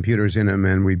would have computers in them,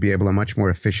 and we'd be able to much more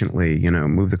efficiently,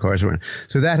 move the cars around.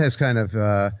 So that has kind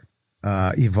of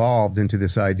evolved into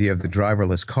this idea of the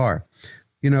driverless car.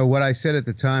 What I said at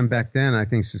the time back then, I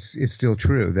think it's still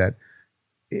true, that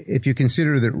if you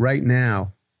consider that right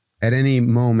now, at any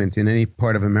moment in any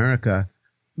part of America,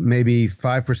 maybe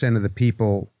 5% of the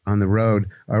people on the road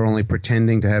are only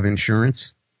pretending to have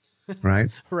insurance, right?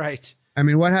 Right. I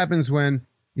mean, what happens when,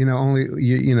 only,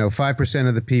 5%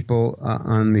 of the people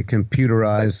on the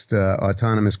computerized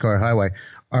autonomous car highway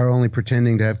are only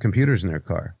pretending to have computers in their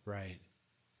car? Right.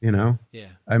 Yeah.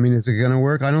 I mean, is it going to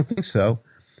work? I don't think so.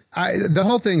 The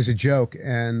whole thing's a joke.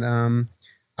 And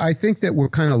I think that we're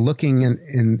kind of looking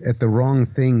at the wrong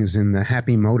things in the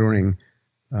happy motoring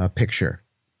picture.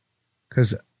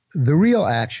 Because the real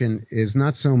action is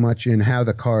not so much in how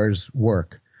the cars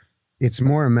work. It's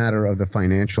more a matter of the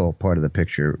financial part of the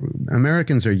picture.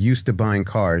 Americans are used to buying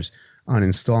cars on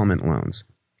installment loans,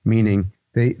 meaning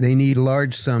they need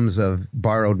large sums of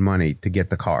borrowed money to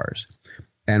get the cars.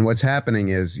 And what's happening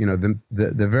is,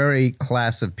 the very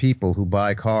class of people who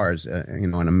buy cars,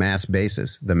 on a mass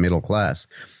basis, the middle class,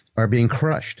 are being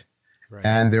crushed. Right.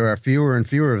 And there are fewer and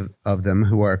fewer of them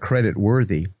who are credit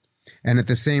worthy. And at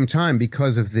the same time,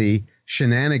 because of the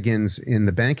shenanigans in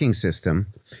the banking system,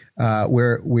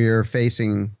 we're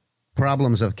facing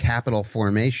problems of capital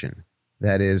formation.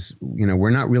 That is, we're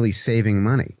not really saving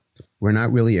money. We're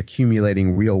not really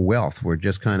accumulating real wealth. We're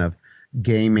just kind of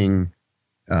gaming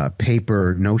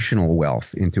paper notional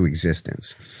wealth into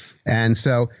existence. And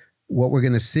so what we're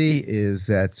going to see is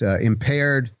that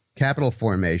impaired capital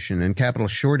formation and capital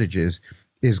shortages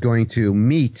is going to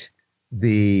meet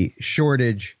the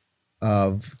shortage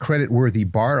of credit-worthy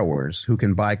borrowers who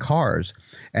can buy cars.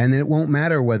 And it won't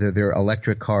matter whether they're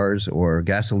electric cars or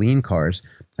gasoline cars.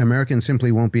 Americans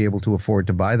simply won't be able to afford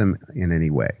to buy them in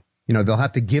any way. They'll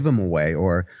have to give them away,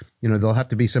 or, there'll have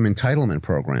to be some entitlement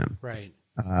program. Right.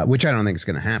 Which I don't think is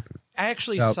going to happen. I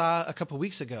actually saw a couple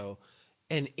weeks ago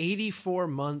an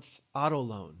 84-month auto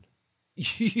loan.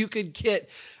 You could get,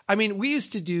 we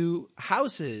used to do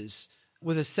houses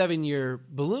with a 7-year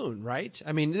balloon, right?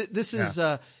 I mean, this is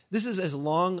as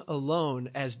long a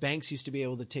loan as banks used to be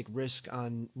able to take risk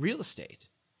on real estate.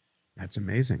 That's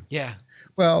amazing. Yeah.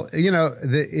 Well,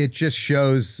 it just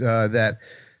shows that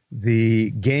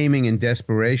the gaming and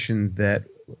desperation that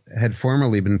had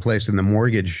formerly been placed in the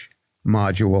mortgage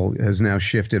module has now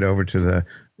shifted over to the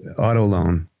auto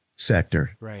loan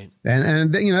sector. Right.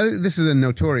 And this is a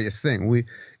notorious thing.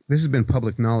 This has been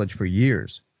public knowledge for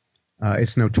years.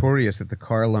 It's notorious that the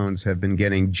car loans have been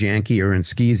getting jankier and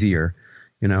skeezier,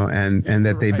 and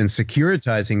that they've been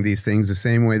securitizing these things the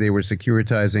same way they were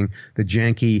securitizing the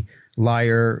janky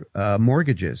liar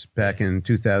mortgages back in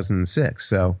 2006.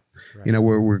 So Right. You know,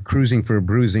 we're cruising for a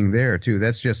bruising there too.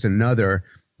 That's just another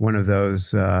one of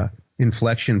those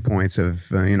inflection points of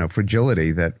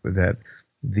fragility that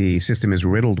the system is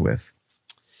riddled with.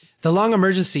 The long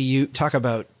emergency, you talk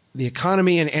about the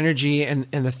economy and energy, and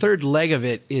the third leg of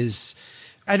it is,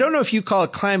 I don't know if you call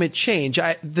it climate change.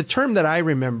 The term that I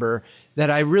remember that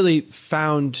I really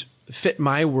found fit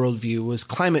my worldview was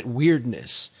climate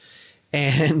weirdness.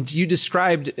 And you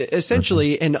described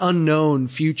essentially an unknown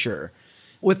future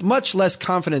with much less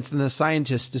confidence than the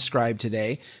scientists describe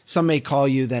today. Some may call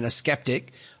you then a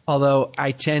skeptic, although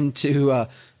I tend to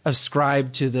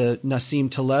ascribe to the Nassim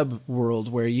Taleb world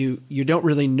where you don't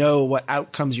really know what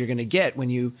outcomes you're going to get when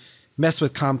you mess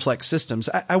with complex systems.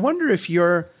 I wonder if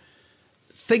you're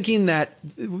thinking that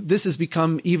this has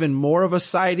become even more of a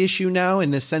side issue now,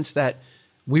 in the sense that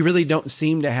we really don't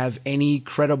seem to have any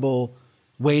credible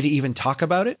way to even talk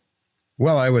about it?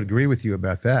 Well, I would agree with you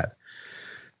about that.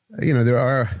 You know, there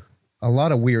are a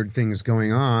lot of weird things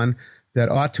going on that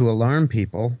ought to alarm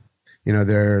people. You know,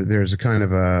 there's a kind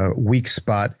of a weak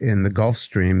spot in the Gulf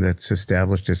Stream that's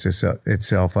established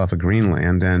itself off of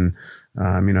Greenland, and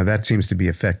that seems to be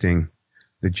affecting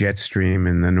the jet stream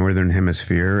in the northern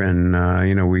hemisphere. And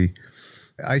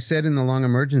I said in the long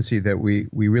emergency that we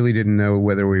really didn't know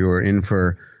whether we were in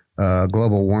for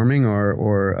global warming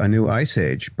or a new ice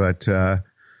age, but the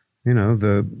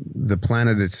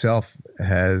planet itself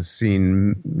has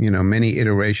seen many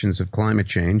iterations of climate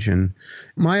change, and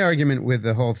my argument with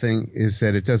the whole thing is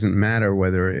that it doesn't matter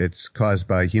whether it's caused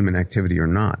by human activity or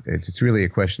not. It's really a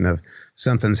question of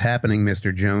something's happening,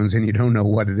 Mr. Jones, and you don't know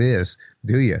what it is,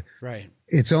 do you? Right.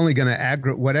 It's only going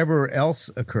to whatever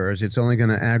else occurs. It's only going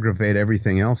to aggravate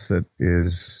everything else that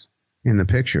is in the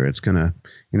picture. It's going to,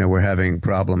 we're having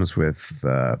problems with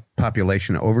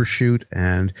population overshoot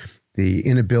and the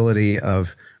inability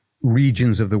of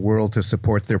regions of the world to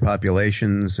support their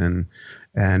populations, and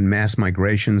mass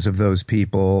migrations of those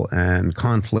people, and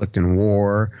conflict and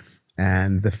war,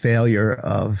 and the failure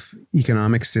of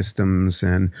economic systems,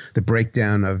 and the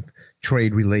breakdown of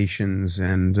trade relations.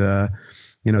 And,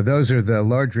 those are the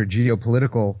larger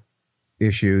geopolitical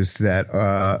issues that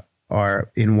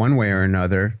are in one way or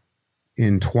another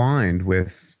entwined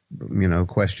with,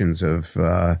 questions of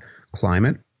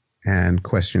climate and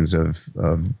questions of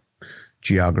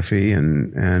geography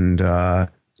and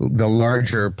the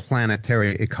larger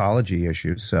planetary ecology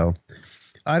issues. So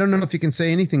I don't know if you can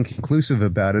say anything conclusive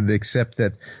about it, except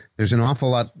that there's an awful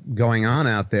lot going on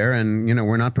out there, and,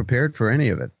 we're not prepared for any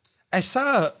of it. I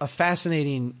saw a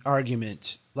fascinating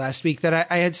argument last week that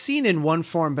I had seen in one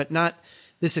form, but not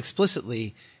this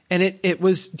explicitly. And it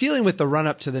was dealing with the run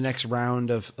up to the next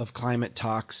round of climate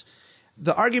talks.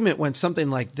 The argument went something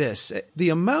like this: the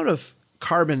amount of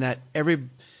carbon that every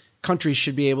country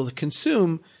should be able to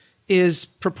consume is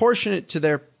proportionate to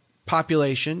their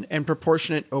population and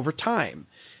proportionate over time.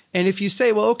 And if you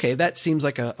say, well, okay, that seems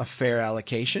like a fair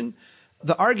allocation,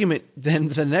 the argument then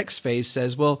the next phase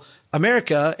says, well,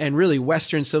 America and really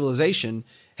Western civilization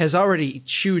has already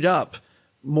chewed up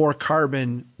more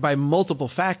carbon by multiple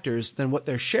factors than what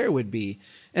their share would be.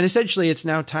 And essentially it's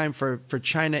now time for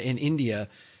China and India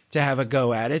to have a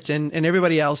go at it, and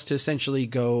everybody else to essentially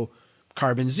go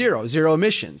carbon zero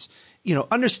emissions.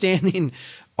 Understanding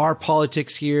our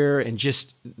politics here and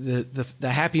just the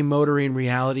happy motoring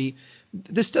reality,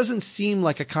 this doesn't seem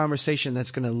like a conversation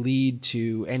that's going to lead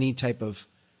to any type of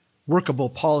workable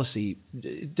policy.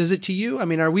 Does it to you? I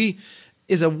mean,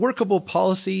 is a workable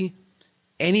policy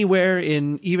anywhere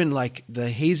in even like the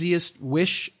haziest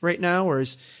wish right now, or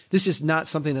is this just not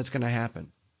something that's going to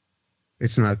happen?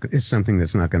 It's not. It's something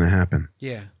that's not going to happen.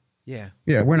 Yeah.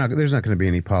 There's not going to be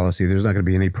any policy. There's not going to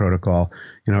be any protocol.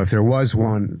 If there was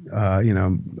one,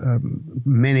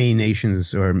 many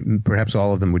nations, or perhaps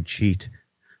all of them, would cheat.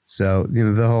 So,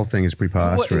 the whole thing is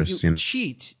preposterous.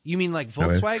 Cheat? You mean like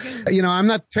Volkswagen? I'm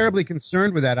not terribly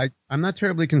concerned with that. I'm not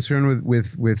terribly concerned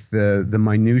with the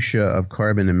minutia of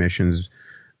carbon emissions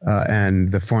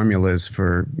and the formulas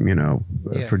for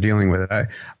dealing with it.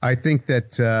 I think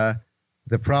that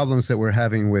the problems that we're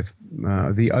having with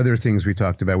the other things we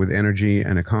talked about with energy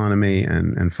and economy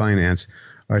and finance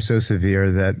are so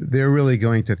severe that they're really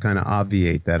going to kind of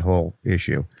obviate that whole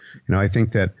issue. I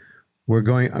think that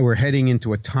we're heading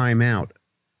into a timeout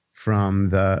from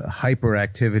the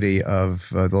hyperactivity of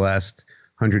the last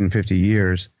 150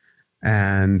 years.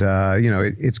 And,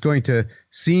 it's going to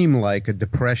seem like a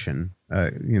depression,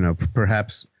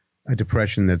 perhaps a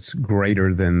depression that's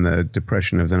greater than the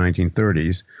depression of the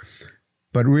 1930s.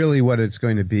 But really what it's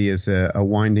going to be is a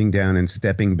winding down and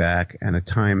stepping back and a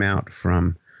timeout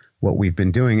from what we've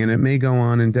been doing. And it may go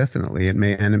on indefinitely. It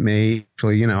may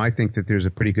actually, I think that there's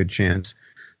a pretty good chance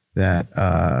that,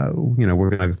 we're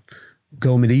going to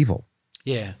go medieval.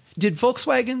 Yeah. Did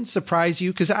Volkswagen surprise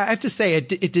you? Because I have to say, it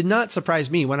did not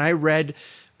surprise me. When I read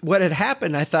what had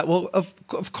happened, I thought, well,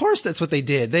 of course that's what they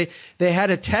did. They had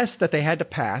a test that they had to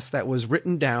pass that was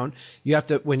written down. You have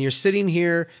to, when you're sitting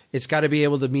here, it's got to be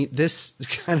able to meet this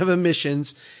kind of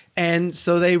emissions. And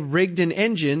so they rigged an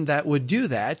engine that would do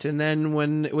that. And then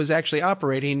when it was actually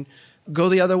operating, go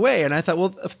the other way. And I thought,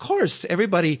 well, of course,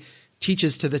 everybody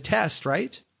teaches to the test,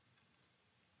 right?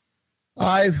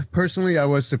 I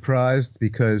was surprised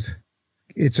because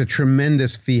it's a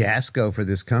tremendous fiasco for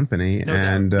this company.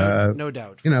 No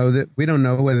doubt. That we don't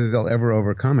know whether they'll ever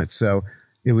overcome it. So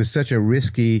it was such a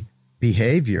risky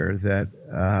behavior that,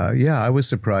 I was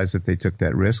surprised that they took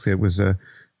that risk. It was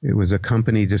a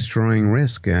company destroying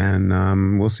risk,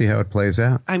 and we'll see how it plays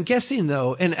out. I'm guessing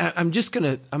though, and I'm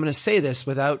going to say this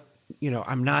without,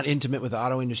 I'm not intimate with the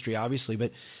auto industry, obviously,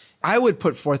 but I would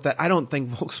put forth that I don't think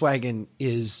Volkswagen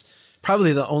is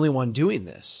probably the only one doing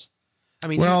this. I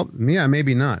mean,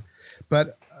 maybe not.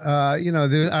 But,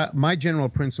 my general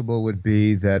principle would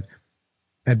be that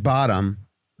at bottom,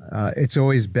 it's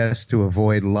always best to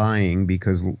avoid lying,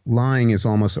 because lying is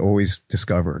almost always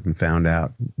discovered and found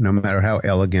out, no matter how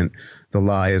elegant the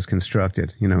lie is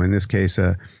constructed. In this case,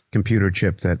 a computer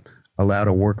chip that allowed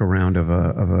a workaround of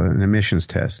an emissions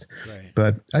test. Right.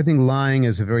 But I think lying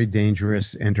is a very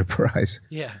dangerous enterprise.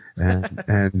 Yeah.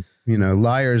 and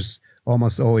liars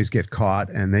almost always get caught,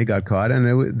 and they got caught,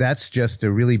 and that's just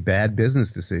a really bad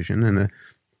business decision, and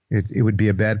it would be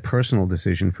a bad personal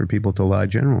decision for people to lie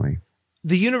generally.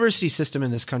 The university system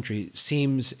in this country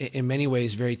seems in many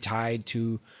ways very tied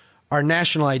to our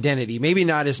national identity. Maybe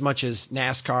not as much as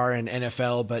NASCAR and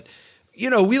NFL, but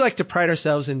we like to pride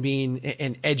ourselves in being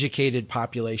an educated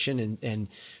population, and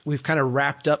we've kind of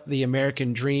wrapped up the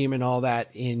American dream and all that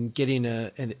in getting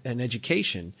an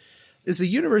education. Is the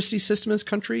university system in this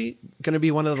country going to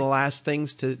be one of the last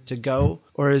things to go,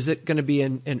 or is it going to be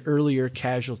an earlier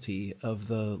casualty of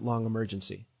the long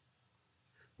emergency?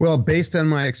 Well, based on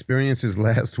my experiences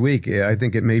last week, I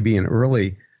think it may be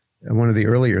one of the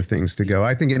earlier things to go.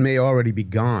 I think it may already be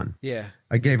gone. Yeah.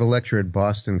 I gave a lecture at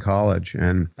Boston College,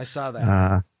 and I saw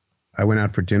that. I went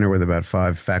out for dinner with about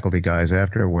 5 faculty guys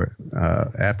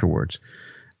afterwards.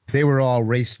 They were all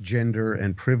race, gender,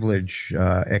 and privilege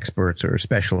experts or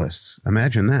specialists.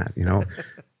 Imagine that,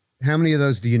 How many of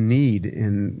those do you need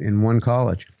in one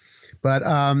college? But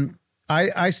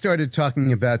I started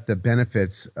talking about the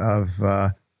benefits of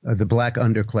the black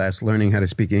underclass learning how to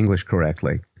speak English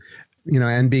correctly,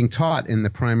 and being taught in the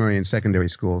primary and secondary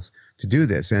schools to do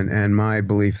this. And my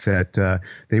belief that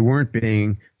they weren't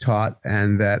being taught,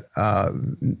 and that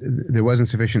there wasn't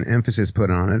sufficient emphasis put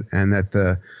on it, and that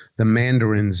the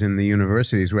mandarins in the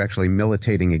universities were actually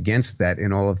militating against that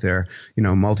in all of their,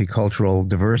 multicultural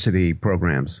diversity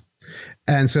programs.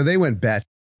 And so they went batshit.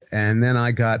 And then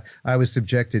I was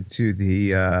subjected to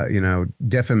the,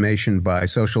 defamation by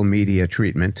social media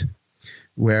treatment,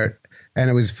 and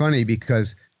it was funny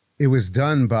because it was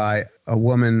done by a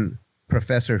woman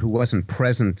professor who wasn't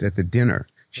present at the dinner.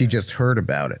 She just heard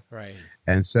about it. Right.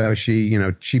 And so she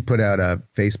put out a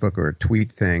Facebook or a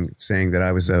tweet thing saying that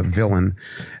I was a villain.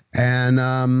 And,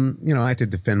 I had to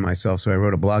defend myself, so I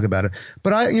wrote a blog about it.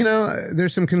 But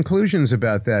there's some conclusions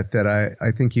about that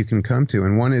I think you can come to.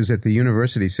 And one is that the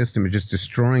university system is just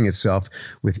destroying itself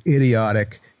with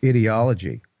idiotic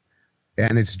ideology.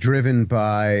 And it's driven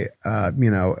by,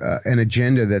 an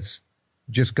agenda that's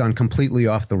just gone completely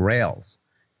off the rails.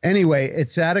 Anyway,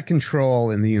 it's out of control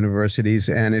in the universities,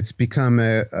 and it's become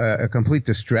a complete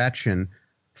distraction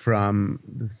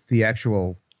from the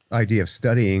actual idea of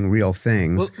studying real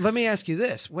things. Well, let me ask you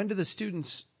this. When do the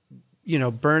students,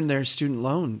 burn their student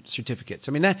loan certificates?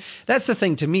 I mean, that's the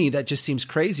thing to me that just seems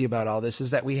crazy about all this,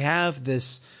 is that we have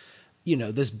this,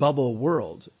 this bubble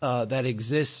world that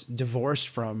exists divorced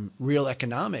from real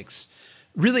economics,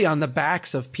 really on the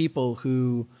backs of people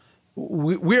who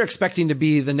we're expecting to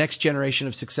be the next generation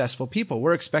of successful people.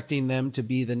 We're expecting them to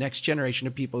be the next generation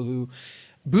of people who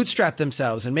bootstrap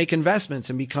themselves and make investments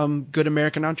and become good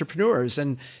American entrepreneurs.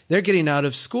 And they're getting out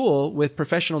of school with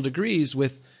professional degrees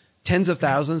with tens of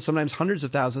thousands, sometimes hundreds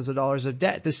of thousands of dollars of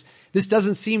debt. This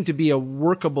doesn't seem to be a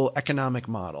workable economic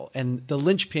model. And the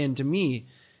linchpin to me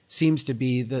seems to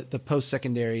be the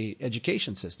post-secondary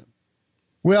education system.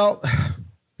 Well,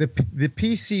 the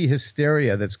PC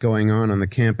hysteria that's going on the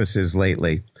campuses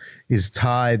lately is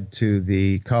tied to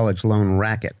the college loan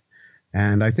racket.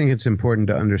 And I think it's important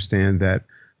to understand that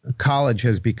college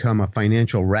has become a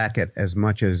financial racket as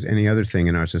much as any other thing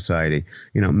in our society.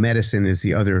 Medicine is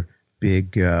the other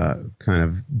big kind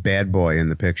of bad boy in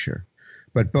the picture.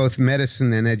 but both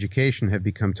medicine and education have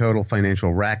become total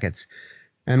financial rackets.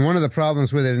 And one of the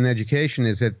problems with it in education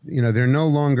is that, they're no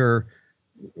longer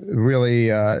really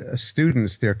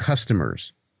students, they're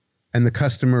customers. And the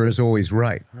customer is always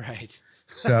right. Right.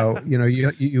 So,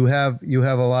 you have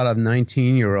a lot of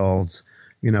 19-year-olds,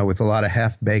 with a lot of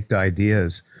half-baked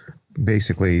ideas,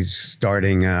 basically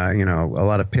starting, a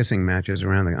lot of pissing matches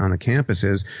on the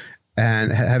campuses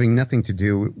and having nothing to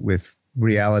do with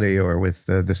reality or with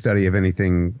the study of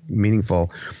anything meaningful.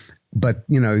 But,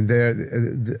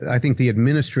 I think the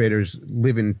administrators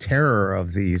live in terror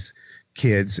of these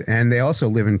kids, and they also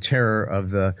live in terror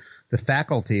of the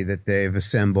faculty that they've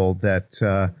assembled that,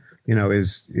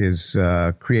 is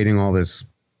creating all this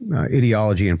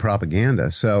ideology and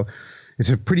propaganda. So it's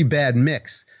a pretty bad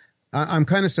mix. I'm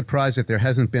kind of surprised that there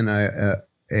hasn't been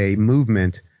a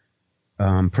movement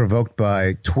provoked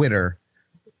by Twitter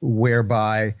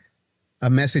whereby a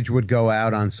message would go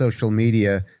out on social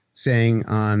media saying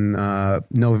on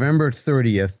November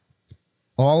 30th,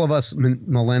 all of us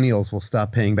millennials will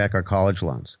stop paying back our college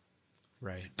loans.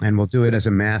 Right. And we'll do it as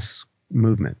a mass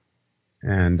movement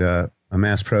and a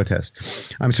mass protest.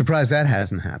 I'm surprised that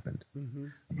hasn't happened.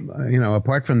 Mm-hmm.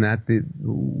 Apart from that,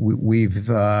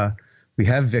 we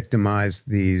have victimized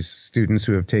these students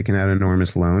who have taken out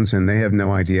enormous loans, and they have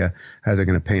no idea how they're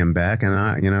going to pay them back. And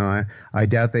I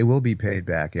doubt they will be paid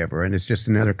back ever. And it's just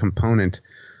another component.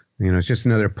 It's just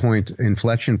another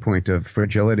inflection point of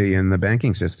fragility in the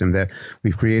banking system that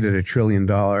we've created $1 trillion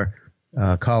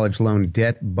college loan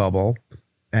debt bubble,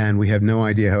 and we have no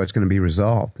idea how it's going to be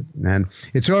resolved. And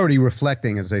it's already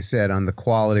reflecting, as I said, on the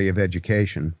quality of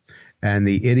education and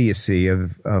the idiocy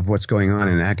of what's going on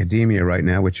in academia right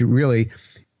now, which really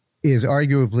is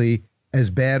arguably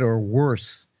as bad or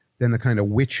worse than the kind of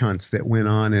witch hunts that went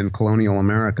on in colonial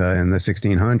America in the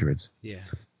 1600s. Yeah.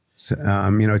 So,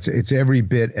 it's every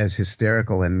bit as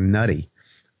hysterical and nutty.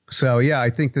 So, yeah, I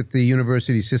think that the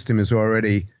university system is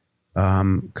already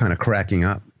kind of cracking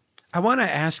up. I want to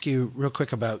ask you real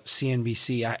quick about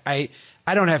CNBC. I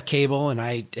don't have cable, and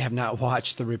I have not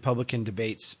watched the Republican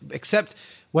debates, except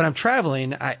when I'm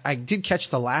traveling. I did catch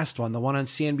the last one, the one on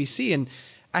CNBC, and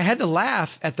I had to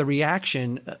laugh at the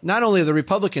reaction, not only of the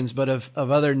Republicans, but of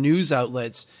other news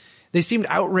outlets. They seemed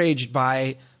outraged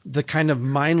by the kind of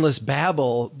mindless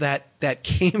babble that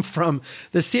came from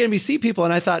the CNBC people.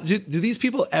 And I thought, do these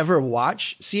people ever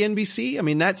watch CNBC? I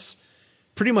mean, that's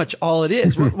pretty much all it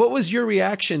is. What was your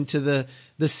reaction to the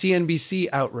CNBC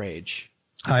outrage?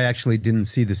 I actually didn't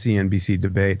see the CNBC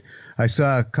debate. I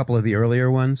saw a couple of the earlier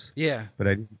ones. Yeah.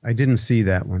 But I didn't see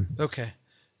that one. Okay.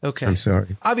 I'm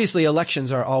sorry. Obviously,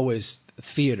 elections are always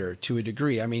theater to a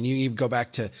degree. I mean, you go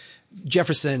back to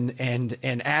Jefferson and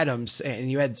Adams,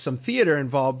 and you had some theater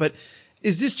involved. But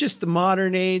is this just the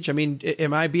modern age? I mean,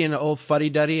 am I being an old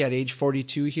fuddy-duddy at age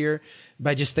 42 here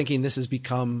by just thinking this has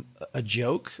become a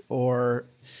joke? Or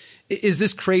is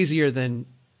this crazier than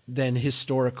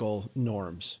historical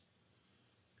norms?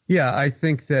 Yeah, I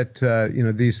think that,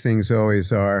 these things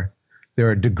always are. There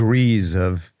are degrees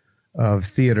of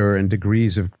theater and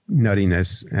degrees of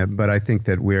nuttiness, but I think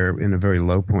that we're in a very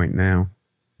low point now.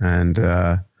 And,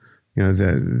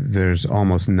 there's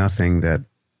almost nothing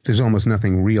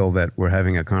real that we're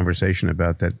having a conversation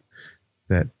about that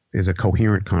is a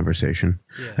coherent conversation.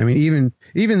 Yeah. I mean,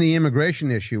 even the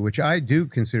immigration issue, which I do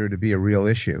consider to be a real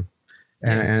issue,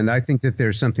 and I think that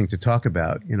there's something to talk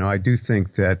about. I do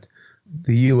think that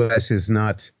the U.S. is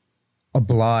not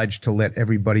obliged to let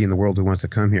everybody in the world who wants to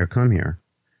come here.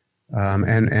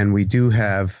 And we do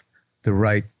have the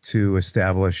right to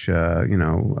establish,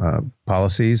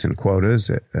 policies and quotas,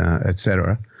 et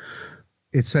cetera.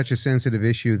 It's such a sensitive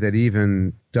issue that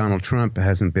even Donald Trump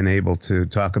hasn't been able to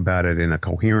talk about it in a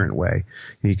coherent way.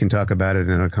 He can talk about it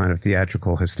in a kind of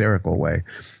theatrical, hysterical way.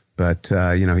 But,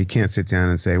 he can't sit down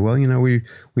and say, well, we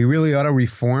really ought to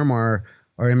reform our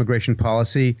immigration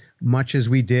policy much as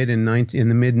we did in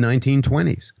the mid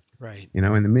 1920s. Right. In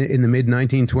the mid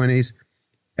 1920s,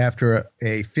 after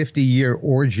a 50-year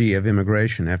orgy of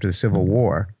immigration after the Civil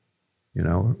War,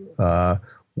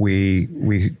 we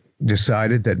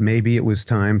decided that maybe it was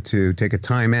time to take a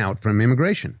time out from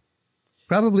immigration.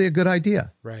 Probably a good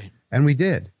idea. Right. And we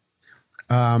did.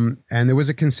 And there was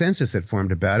a consensus that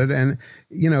formed about it. And,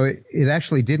 it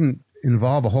actually didn't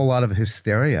involve a whole lot of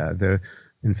hysteria.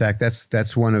 In fact,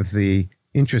 that's one of the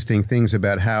interesting things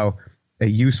about how a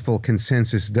useful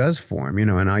consensus does form.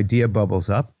 An idea bubbles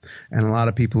up, and a lot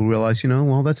of people realize,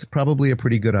 well, that's probably a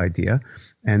pretty good idea.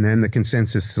 And then the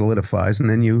consensus solidifies, and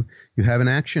then you have an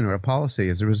action or a policy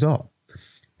as a result.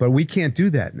 But we can't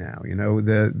do that now.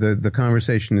 The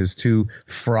conversation is too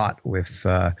fraught with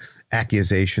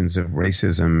accusations of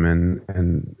racism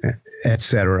and et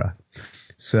cetera.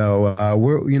 So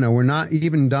we're not,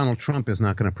 even Donald Trump is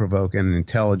not going to provoke an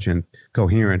intelligent,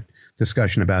 coherent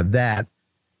discussion about that.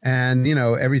 And,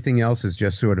 everything else is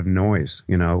just sort of noise,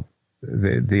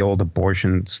 the old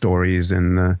abortion stories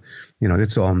and,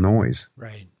 it's all noise.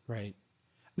 Right, right.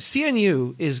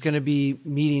 CNU is going to be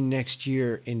meeting next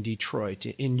year in Detroit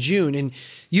in June. And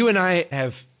you and I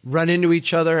have run into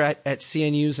each other at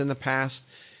CNUs in the past.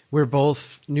 We're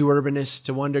both new urbanists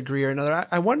to one degree or another.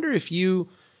 I wonder if you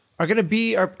are going to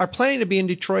be, are planning to be in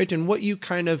Detroit, and what you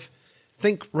kind of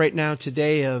think right now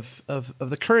today of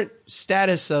the current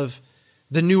status of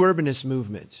the new urbanist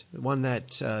movement, one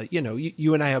that,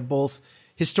 you and I have both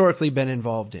historically been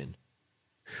involved in.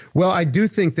 Well, I do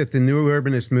think that the new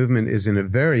urbanist movement is in a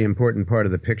very important part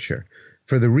of the picture,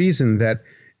 for the reason that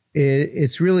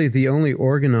it's really the only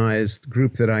organized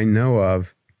group that I know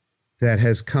of that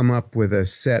has come up with a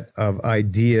set of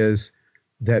ideas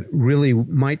that really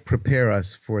might prepare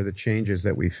us for the changes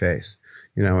that we face.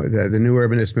 The new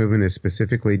urbanist movement is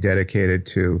specifically dedicated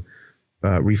to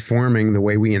reforming the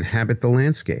way we inhabit the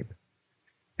landscape.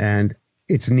 And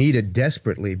it's needed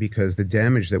desperately because the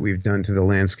damage that we've done to the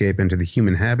landscape and to the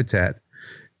human habitat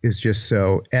is just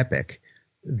so epic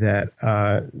that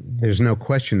there's no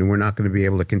question we're not going to be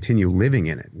able to continue living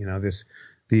in it.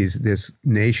 This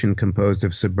nation composed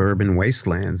of suburban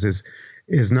wastelands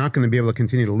is not going to be able to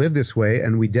continue to live this way,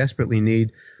 and we desperately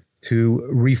need to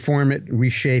reform it,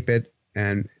 reshape it,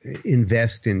 and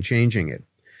invest in changing it.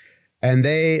 And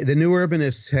the new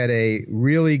urbanists had a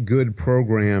really good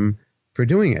program for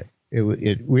doing it.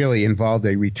 It really involved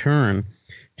a return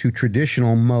to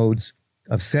traditional modes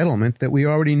of settlement that we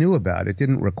already knew about. It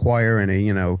didn't require any,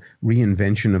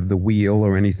 reinvention of the wheel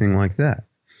or anything like that.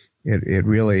 It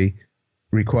really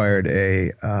required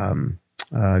a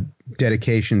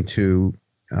dedication to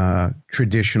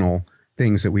traditional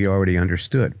things that we already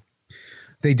understood.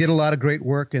 They did a lot of great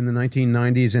work in the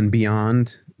 1990s and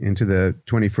beyond into the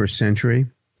 21st century.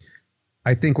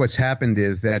 I think what's happened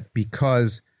is that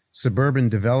because suburban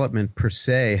development per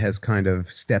se has kind of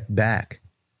stepped back,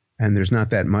 and there's not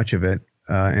that much of it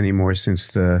anymore since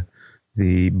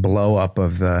the blow up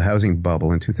of the housing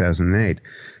bubble in 2008,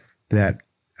 that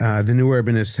the new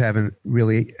urbanists haven't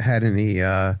really had any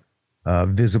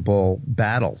visible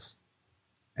battles,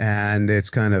 and it's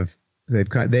kind of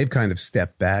they've kind of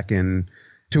stepped back, and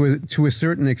to a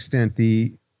certain extent,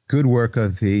 the good work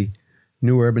of the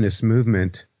new urbanist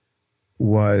movement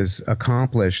was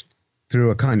accomplished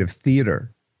through a kind of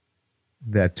theater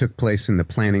that took place in the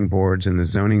planning boards and the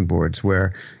zoning boards,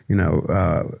 where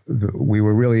we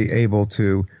were really able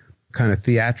to kind of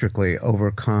theatrically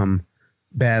overcome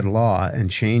bad law and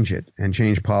change it and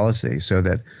change policy so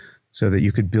that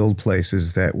you could build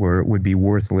places that would be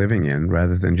worth living in,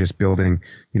 rather than just building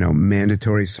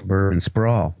mandatory suburban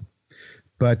sprawl.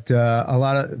 But a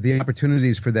lot of the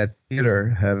opportunities for that theater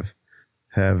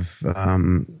have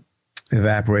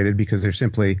evaporated because there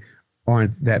simply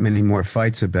aren't that many more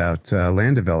fights about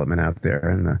land development out there,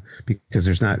 and because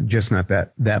there's not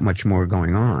that much more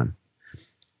going on.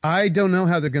 I don't know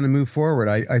how they're going to move forward.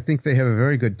 I think they have a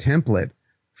very good template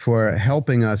for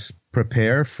helping us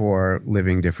prepare for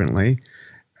living differently.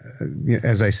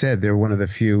 As I said, they're one of the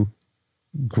few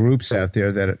groups out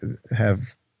there that have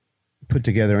put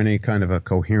together any kind of a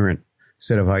coherent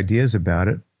set of ideas about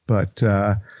it. But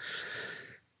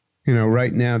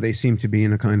right now they seem to be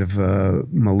in a kind of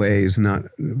malaise, not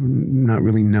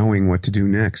really knowing what to do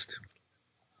next.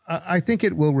 I think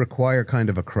it will require kind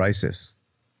of a crisis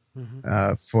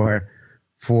for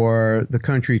the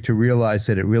country to realize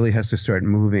that it really has to start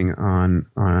moving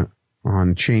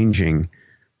on changing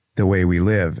the way we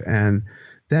live, and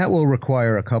that will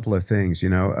require a couple of things.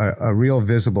 A real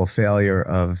visible failure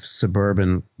of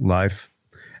suburban life,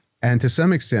 and to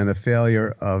some extent a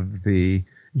failure of the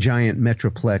giant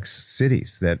metroplex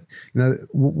cities. That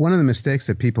one of the mistakes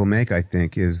that people make, I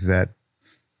think, is that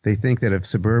they think that if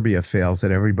suburbia fails,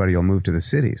 that everybody will move to the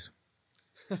cities.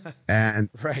 And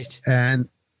right. And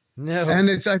no. And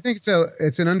I think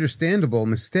it's an understandable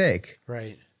mistake.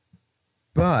 Right.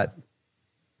 But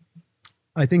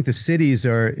I think the cities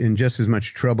are in just as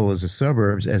much trouble as the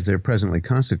suburbs as they're presently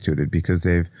constituted, because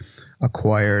they've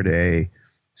acquired a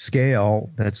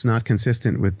scale that's not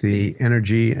consistent with the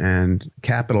energy and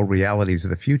capital realities of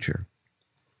the future.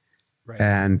 Right.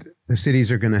 And the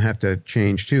cities are going to have to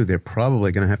change too. They're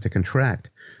probably going to have to contract,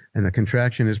 and the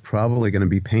contraction is probably going to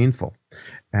be painful,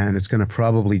 and it's going to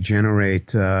probably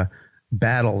generate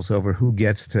battles over who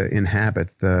gets to inhabit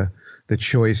the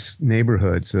choice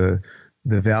neighborhoods,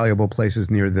 the valuable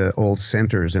places near the old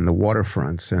centers and the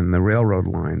waterfronts and the railroad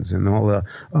lines and all the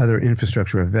other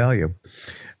infrastructure of value.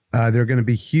 There are going to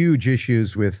be huge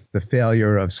issues with the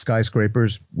failure of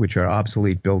skyscrapers, which are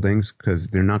obsolete buildings, because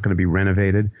they're not going to be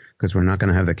renovated, because we're not going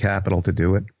to have the capital to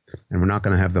do it, and we're not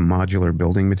going to have the modular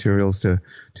building materials to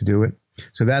do it.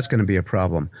 So that's going to be a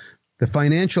problem. The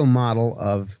financial model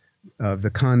of the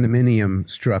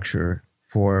condominium structure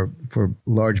for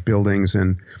large buildings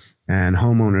and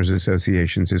homeowners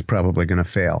associations is probably going to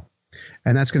fail.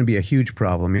 And that's going to be a huge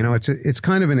problem. You know, it's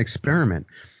kind of an experiment.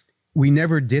 We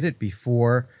never did it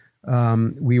before.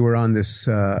 We were on this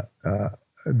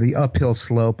the uphill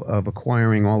slope of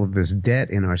acquiring all of this debt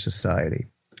in our society.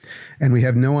 And we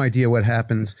have no idea what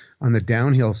happens on the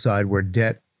downhill side where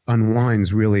debt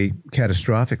unwinds really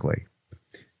catastrophically.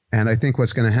 And I think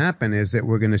what's going to happen is that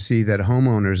we're going to see that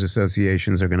homeowners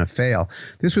associations are going to fail.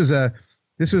 This was a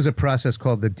process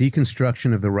called the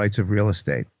deconstruction of the rights of real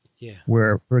estate. Yeah.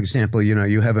 Where, for example, you know,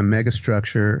 you have a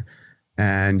megastructure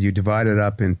and you divide it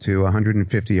up into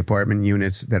 150 apartment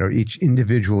units that are each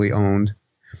individually owned,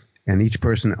 and each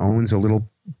person owns a little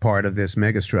part of this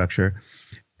megastructure,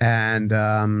 and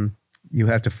you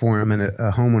have to form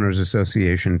a homeowners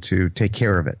association to take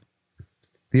care of it.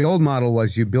 The old model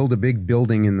was you build a big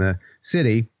building in the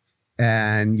city,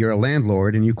 and you're a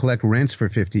landlord, and you collect rents for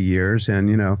 50 years, and,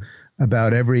 you know,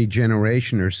 about every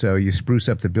generation or so, you spruce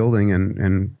up the building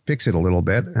and fix it a little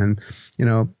bit, and, you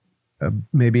know,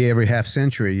 maybe every half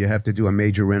century you have to do a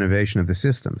major renovation of the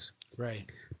systems. Right.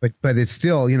 But it's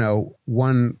still, you know,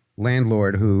 one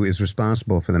landlord who is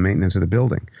responsible for the maintenance of the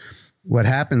building. What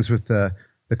happens with the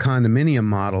condominium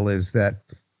model is that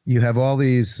you have all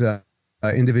these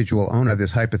individual owners,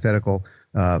 this hypothetical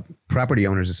property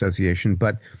owners association,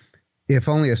 but if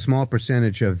only a small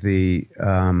percentage of the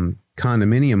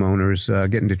condominium owners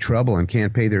get into trouble and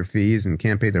can't pay their fees and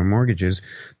can't pay their mortgages,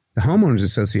 the homeowners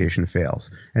association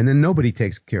fails, and then nobody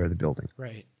takes care of the building.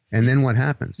 Right. And then what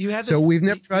happens? So we've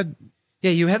never tried.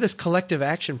 Yeah, you have this collective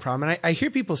action problem. And I hear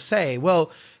people say,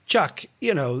 well, Chuck,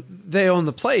 you know, they own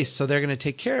the place, so they're going to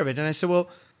take care of it. And I said, well,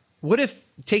 what if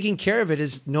taking care of it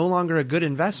is no longer a good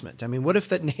investment? I mean, what if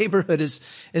that neighborhood is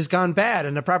gone bad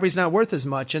and the property's not worth as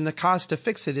much and the cost to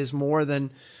fix it is more than,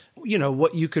 you know,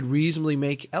 what you could reasonably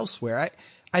make elsewhere?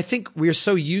 I think we're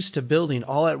so used to building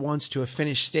all at once to a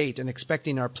finished state and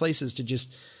expecting our places to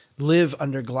just live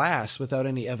under glass without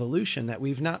any evolution that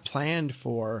we've not planned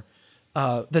for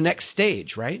the next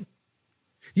stage, right?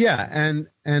 Yeah, and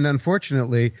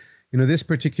unfortunately, you know, this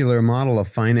particular model of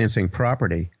financing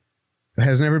property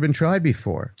has never been tried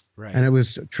before. Right. And it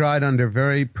was tried under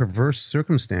very perverse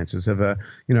circumstances of a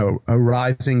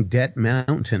rising debt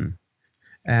mountain.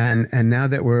 And now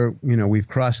that we've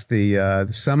crossed the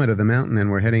summit of the mountain and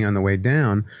we're heading on the way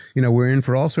down, you know, we're in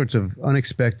for all sorts of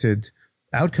unexpected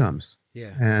outcomes.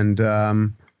 Yeah. And,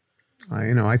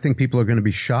 I think people are going to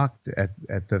be shocked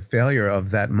at the failure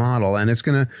of that model. And it's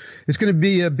going to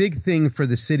be a big thing for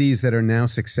the cities that are now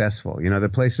successful. You know, the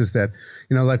places that,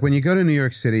 you know, like when you go to New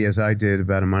York City, as I did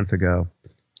about a month ago,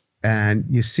 and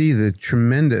you see the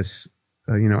tremendous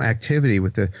activity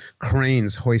with the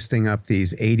cranes hoisting up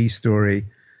these 80-story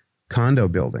condo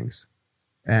buildings,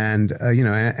 and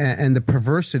and the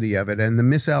perversity of it, and the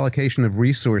misallocation of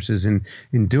resources in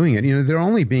doing it. You know, they're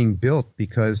only being built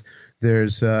because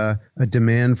there's a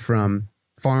demand from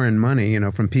foreign money, you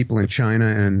know, from people in China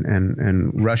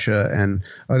and Russia and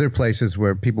other places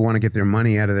where people want to get their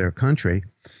money out of their country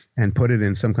and put it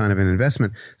in some kind of an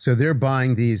investment. So they're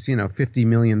buying these, $50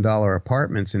 million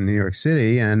apartments in New York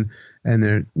City, and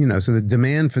they're, so the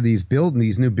demand for these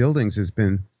new buildings has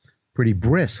been pretty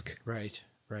brisk. Right.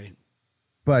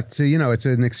 But, it's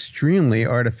an extremely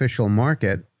artificial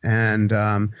market, and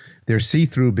they're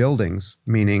see-through buildings,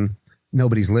 meaning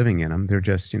nobody's living in them. They're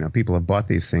just, people have bought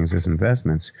these things as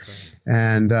investments. Right.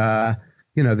 And,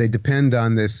 they depend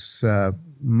on this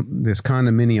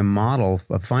condominium model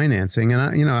of financing. And,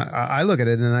 I look at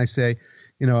it and I say,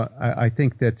 I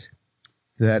think that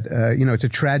it's a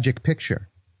tragic picture,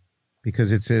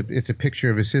 because it's a picture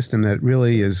of a system that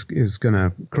really is going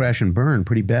to crash and burn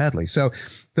pretty badly. So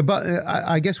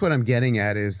I guess what I'm getting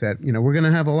at is that, we're going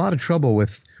to have a lot of trouble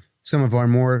with some of our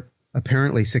more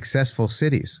apparently successful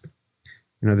cities.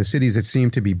 The cities that seem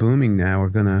to be booming now are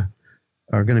going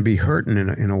to be hurting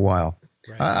in a while.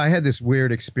 Right. I had this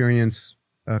weird experience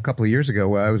a couple of years ago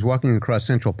where I was walking across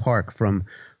Central Park from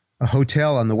a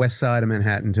hotel on the west side of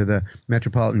Manhattan to the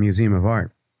Metropolitan Museum of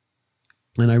Art.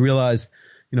 And I realized,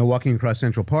 walking across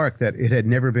Central Park, that it had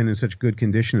never been in such good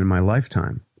condition in my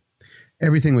lifetime.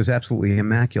 everything was absolutely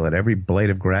immaculate. Every blade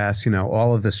of grass,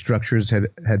 all of the structures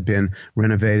had been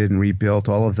renovated and rebuilt.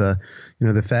 All of the,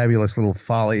 the fabulous little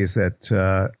follies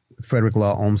that Frederick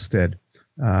Law Olmsted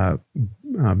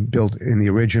built in the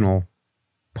original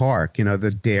park.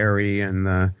 The dairy and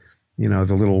the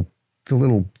little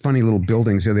funny little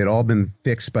buildings. They'd all been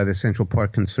fixed by the Central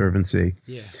Park Conservancy.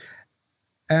 Yeah.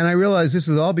 And I realized this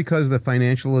is all because of the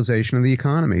financialization of the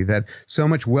economy, that so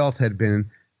much wealth had been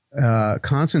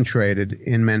concentrated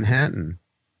in Manhattan,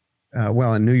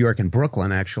 in New York and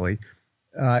Brooklyn, actually.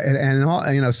 And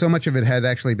all, so much of it had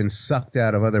actually been sucked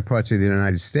out of other parts of the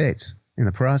United States in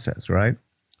the process, right?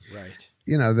 Right.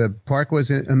 The park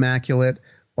was immaculate.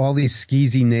 All these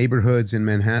skeezy neighborhoods in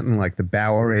Manhattan, like the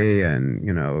Bowery and,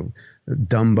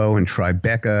 Dumbo and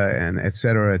Tribeca and et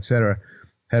cetera,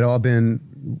 had all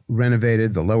been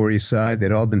renovated. The Lower East Side,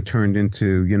 they'd all been turned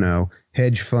into,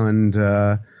 hedge fund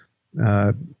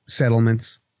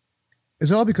settlements.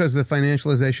 It's all because of the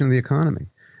financialization of the economy,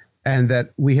 and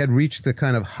that we had reached the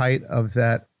kind of height of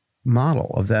that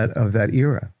model, of that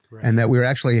era, right. And that we were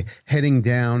actually heading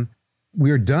down.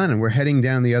 We're done, and we're heading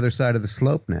down the other side of the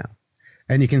slope now.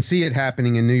 And you can see it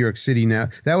happening in New York City now.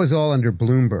 That was all under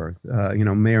Bloomberg,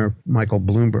 Mayor Michael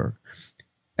Bloomberg.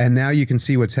 And now you can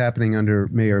see what's happening under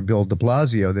Mayor Bill de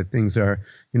Blasio, that things are,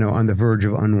 on the verge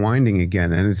of unwinding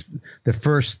again. And it's the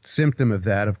first symptom of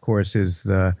that, of course, is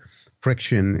the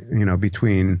friction,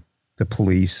 between the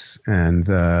police and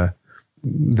the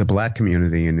black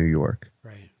community in New York.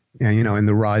 Right. And, and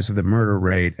the rise of the murder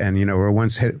rate. And, we're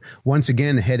once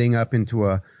again heading up into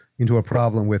a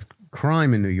problem with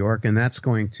crime in New York. And that's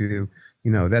going to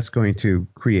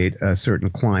create a certain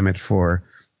climate for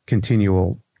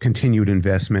continued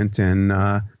investment. And,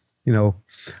 I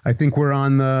think we're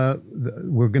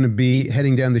we're going to be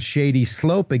heading down the shady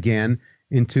slope again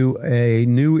into a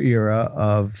new era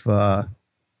of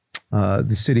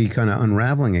the city kind of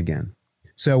unraveling again.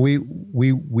 So we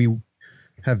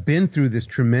have been through this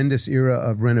tremendous era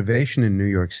of renovation in New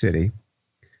York City,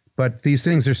 but these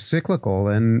things are cyclical,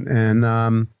 and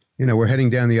we're heading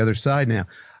down the other side now.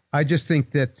 I just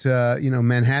think that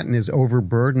Manhattan is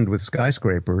overburdened with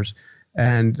skyscrapers,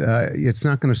 and it's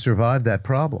not going to survive that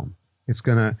problem. It's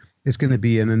going to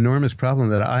be an enormous problem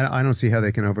that I don't see how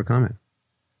they can overcome it.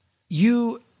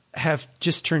 You have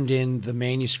just turned in the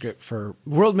manuscript for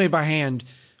World Made by Hand,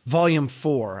 Volume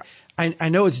 4. I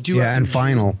know it's due. Yeah, and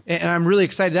final. And I'm really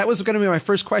excited. That was going to be my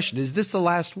first question. Is this the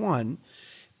last one?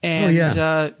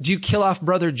 And do you kill off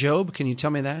Brother Job? Can you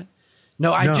tell me that?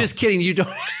 No, I'm just kidding. You don't.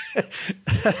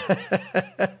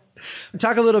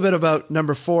 Talk a little bit about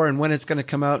number 4 and when it's going to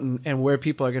come out and where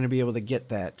people are going to be able to get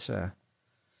that.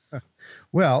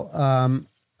 Well,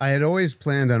 I had always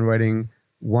planned on writing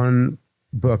one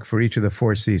book for each of the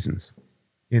 4 seasons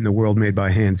in the World Made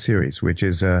by Hand series, which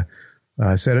is a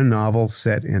set of novels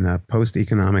set in a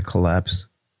post-economic collapse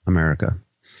America.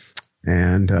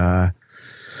 And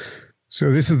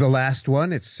so this is the last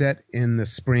one. It's set in the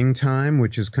springtime,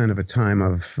 which is kind of a time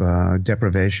of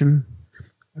deprivation,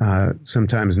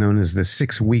 sometimes known as the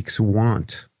 6 weeks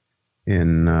want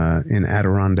in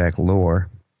Adirondack lore.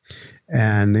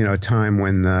 And, a time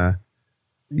when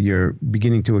you're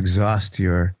beginning to exhaust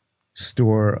your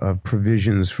store of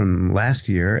provisions from last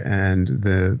year, and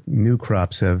the new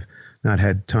crops have not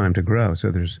had time to grow.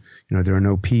 So there are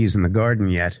no peas in the garden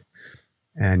yet,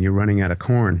 and you're running out of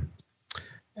corn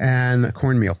and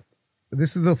cornmeal.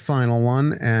 This is the final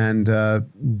one, and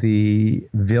the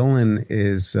villain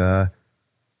is, oh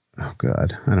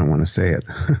God, I don't want to say it.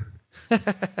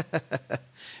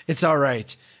 It's all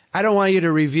right. I don't want you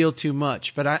to reveal too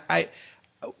much, but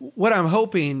what I'm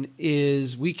hoping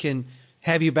is we can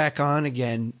have you back on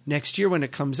again next year when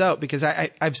it comes out, because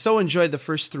I've so enjoyed the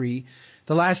first 3.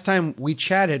 The last time we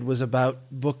chatted was about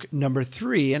book number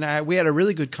 3, and we had a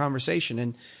really good conversation,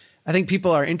 and I think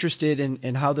people are interested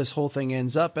in how this whole thing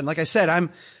ends up. And like I said,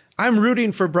 I'm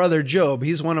rooting for Brother Job.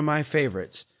 He's one of my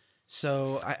favorites.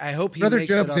 So I hope he Brother makes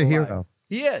Job's it all a alive. hero.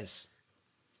 He is,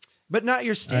 but not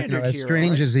your standard as hero.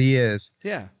 Strange right? as he is.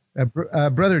 Yeah.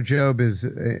 Brother Job is,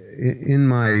 in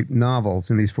my novels,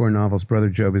 in these 4 novels, Brother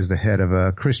Job is the head of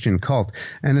a Christian cult.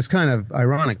 And it's kind of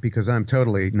ironic because I'm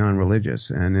totally non-religious.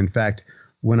 And in fact,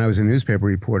 when I was a newspaper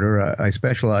reporter, I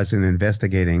specialized in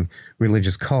investigating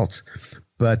religious cults.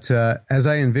 But as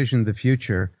I envisioned the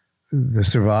future, the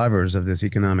survivors of this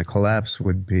economic collapse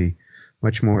would be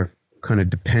much more kind of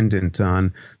dependent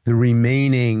on the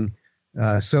remaining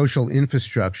social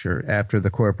infrastructure after the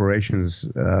corporations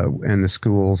and the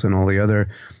schools and all the other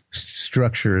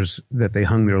structures that they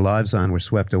hung their lives on were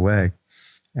swept away.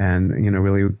 And,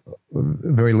 really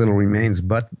very little remains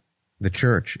but the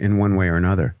church in one way or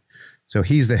another. So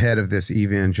he's the head of this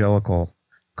evangelical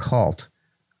cult.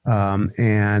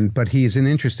 But he's an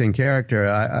interesting character.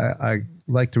 I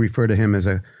like to refer to him as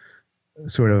a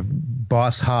sort of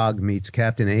Boss Hogg meets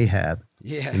Captain Ahab.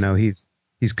 Yeah. You know, he's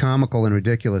comical and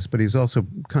ridiculous, but he's also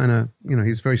kind of, you know,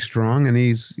 he's very strong and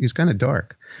he's kind of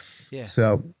dark. Yeah.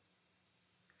 So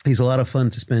he's a lot of fun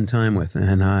to spend time with,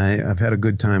 and I've had a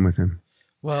good time with him.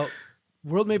 Well,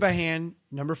 World Made by Hand,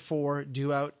 number 4,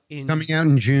 due out in... Coming out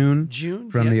in June.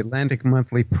 From the Atlantic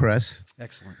Monthly Press.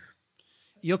 Excellent.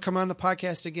 You'll come on the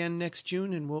podcast again next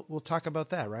June, and we'll talk about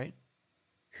that, right?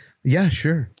 Yeah,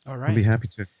 sure. All right. I'll be happy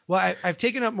to. Well, I've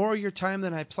taken up more of your time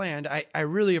than I planned. I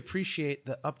really appreciate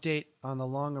the update on the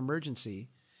long emergency.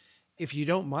 If you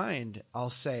don't mind,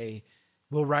 I'll say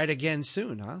we'll write again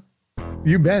soon, huh?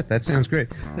 You bet. That sounds great.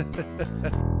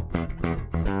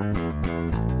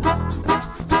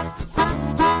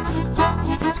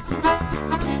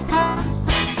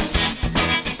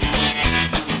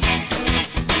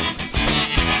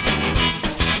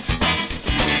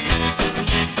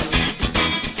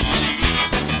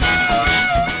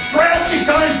 Drastic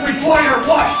times require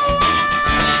what?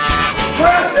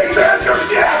 Drastic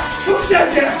measures, yes! Who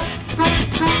said that?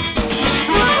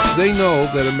 They know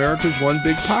that America's one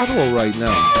big pothole right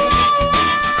now.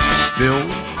 Bill.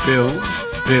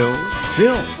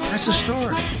 That's the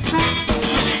story.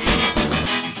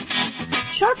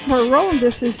 Chuck Marone,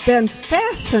 this has been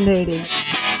fascinating.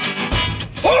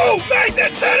 Who made the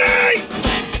city?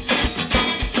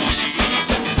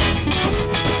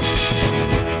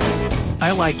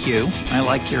 I like you. I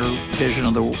like your vision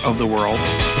of the world.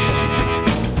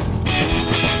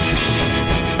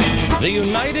 The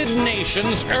United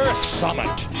Nations Earth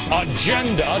Summit,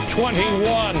 Agenda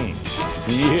 21.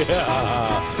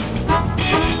 Yeah.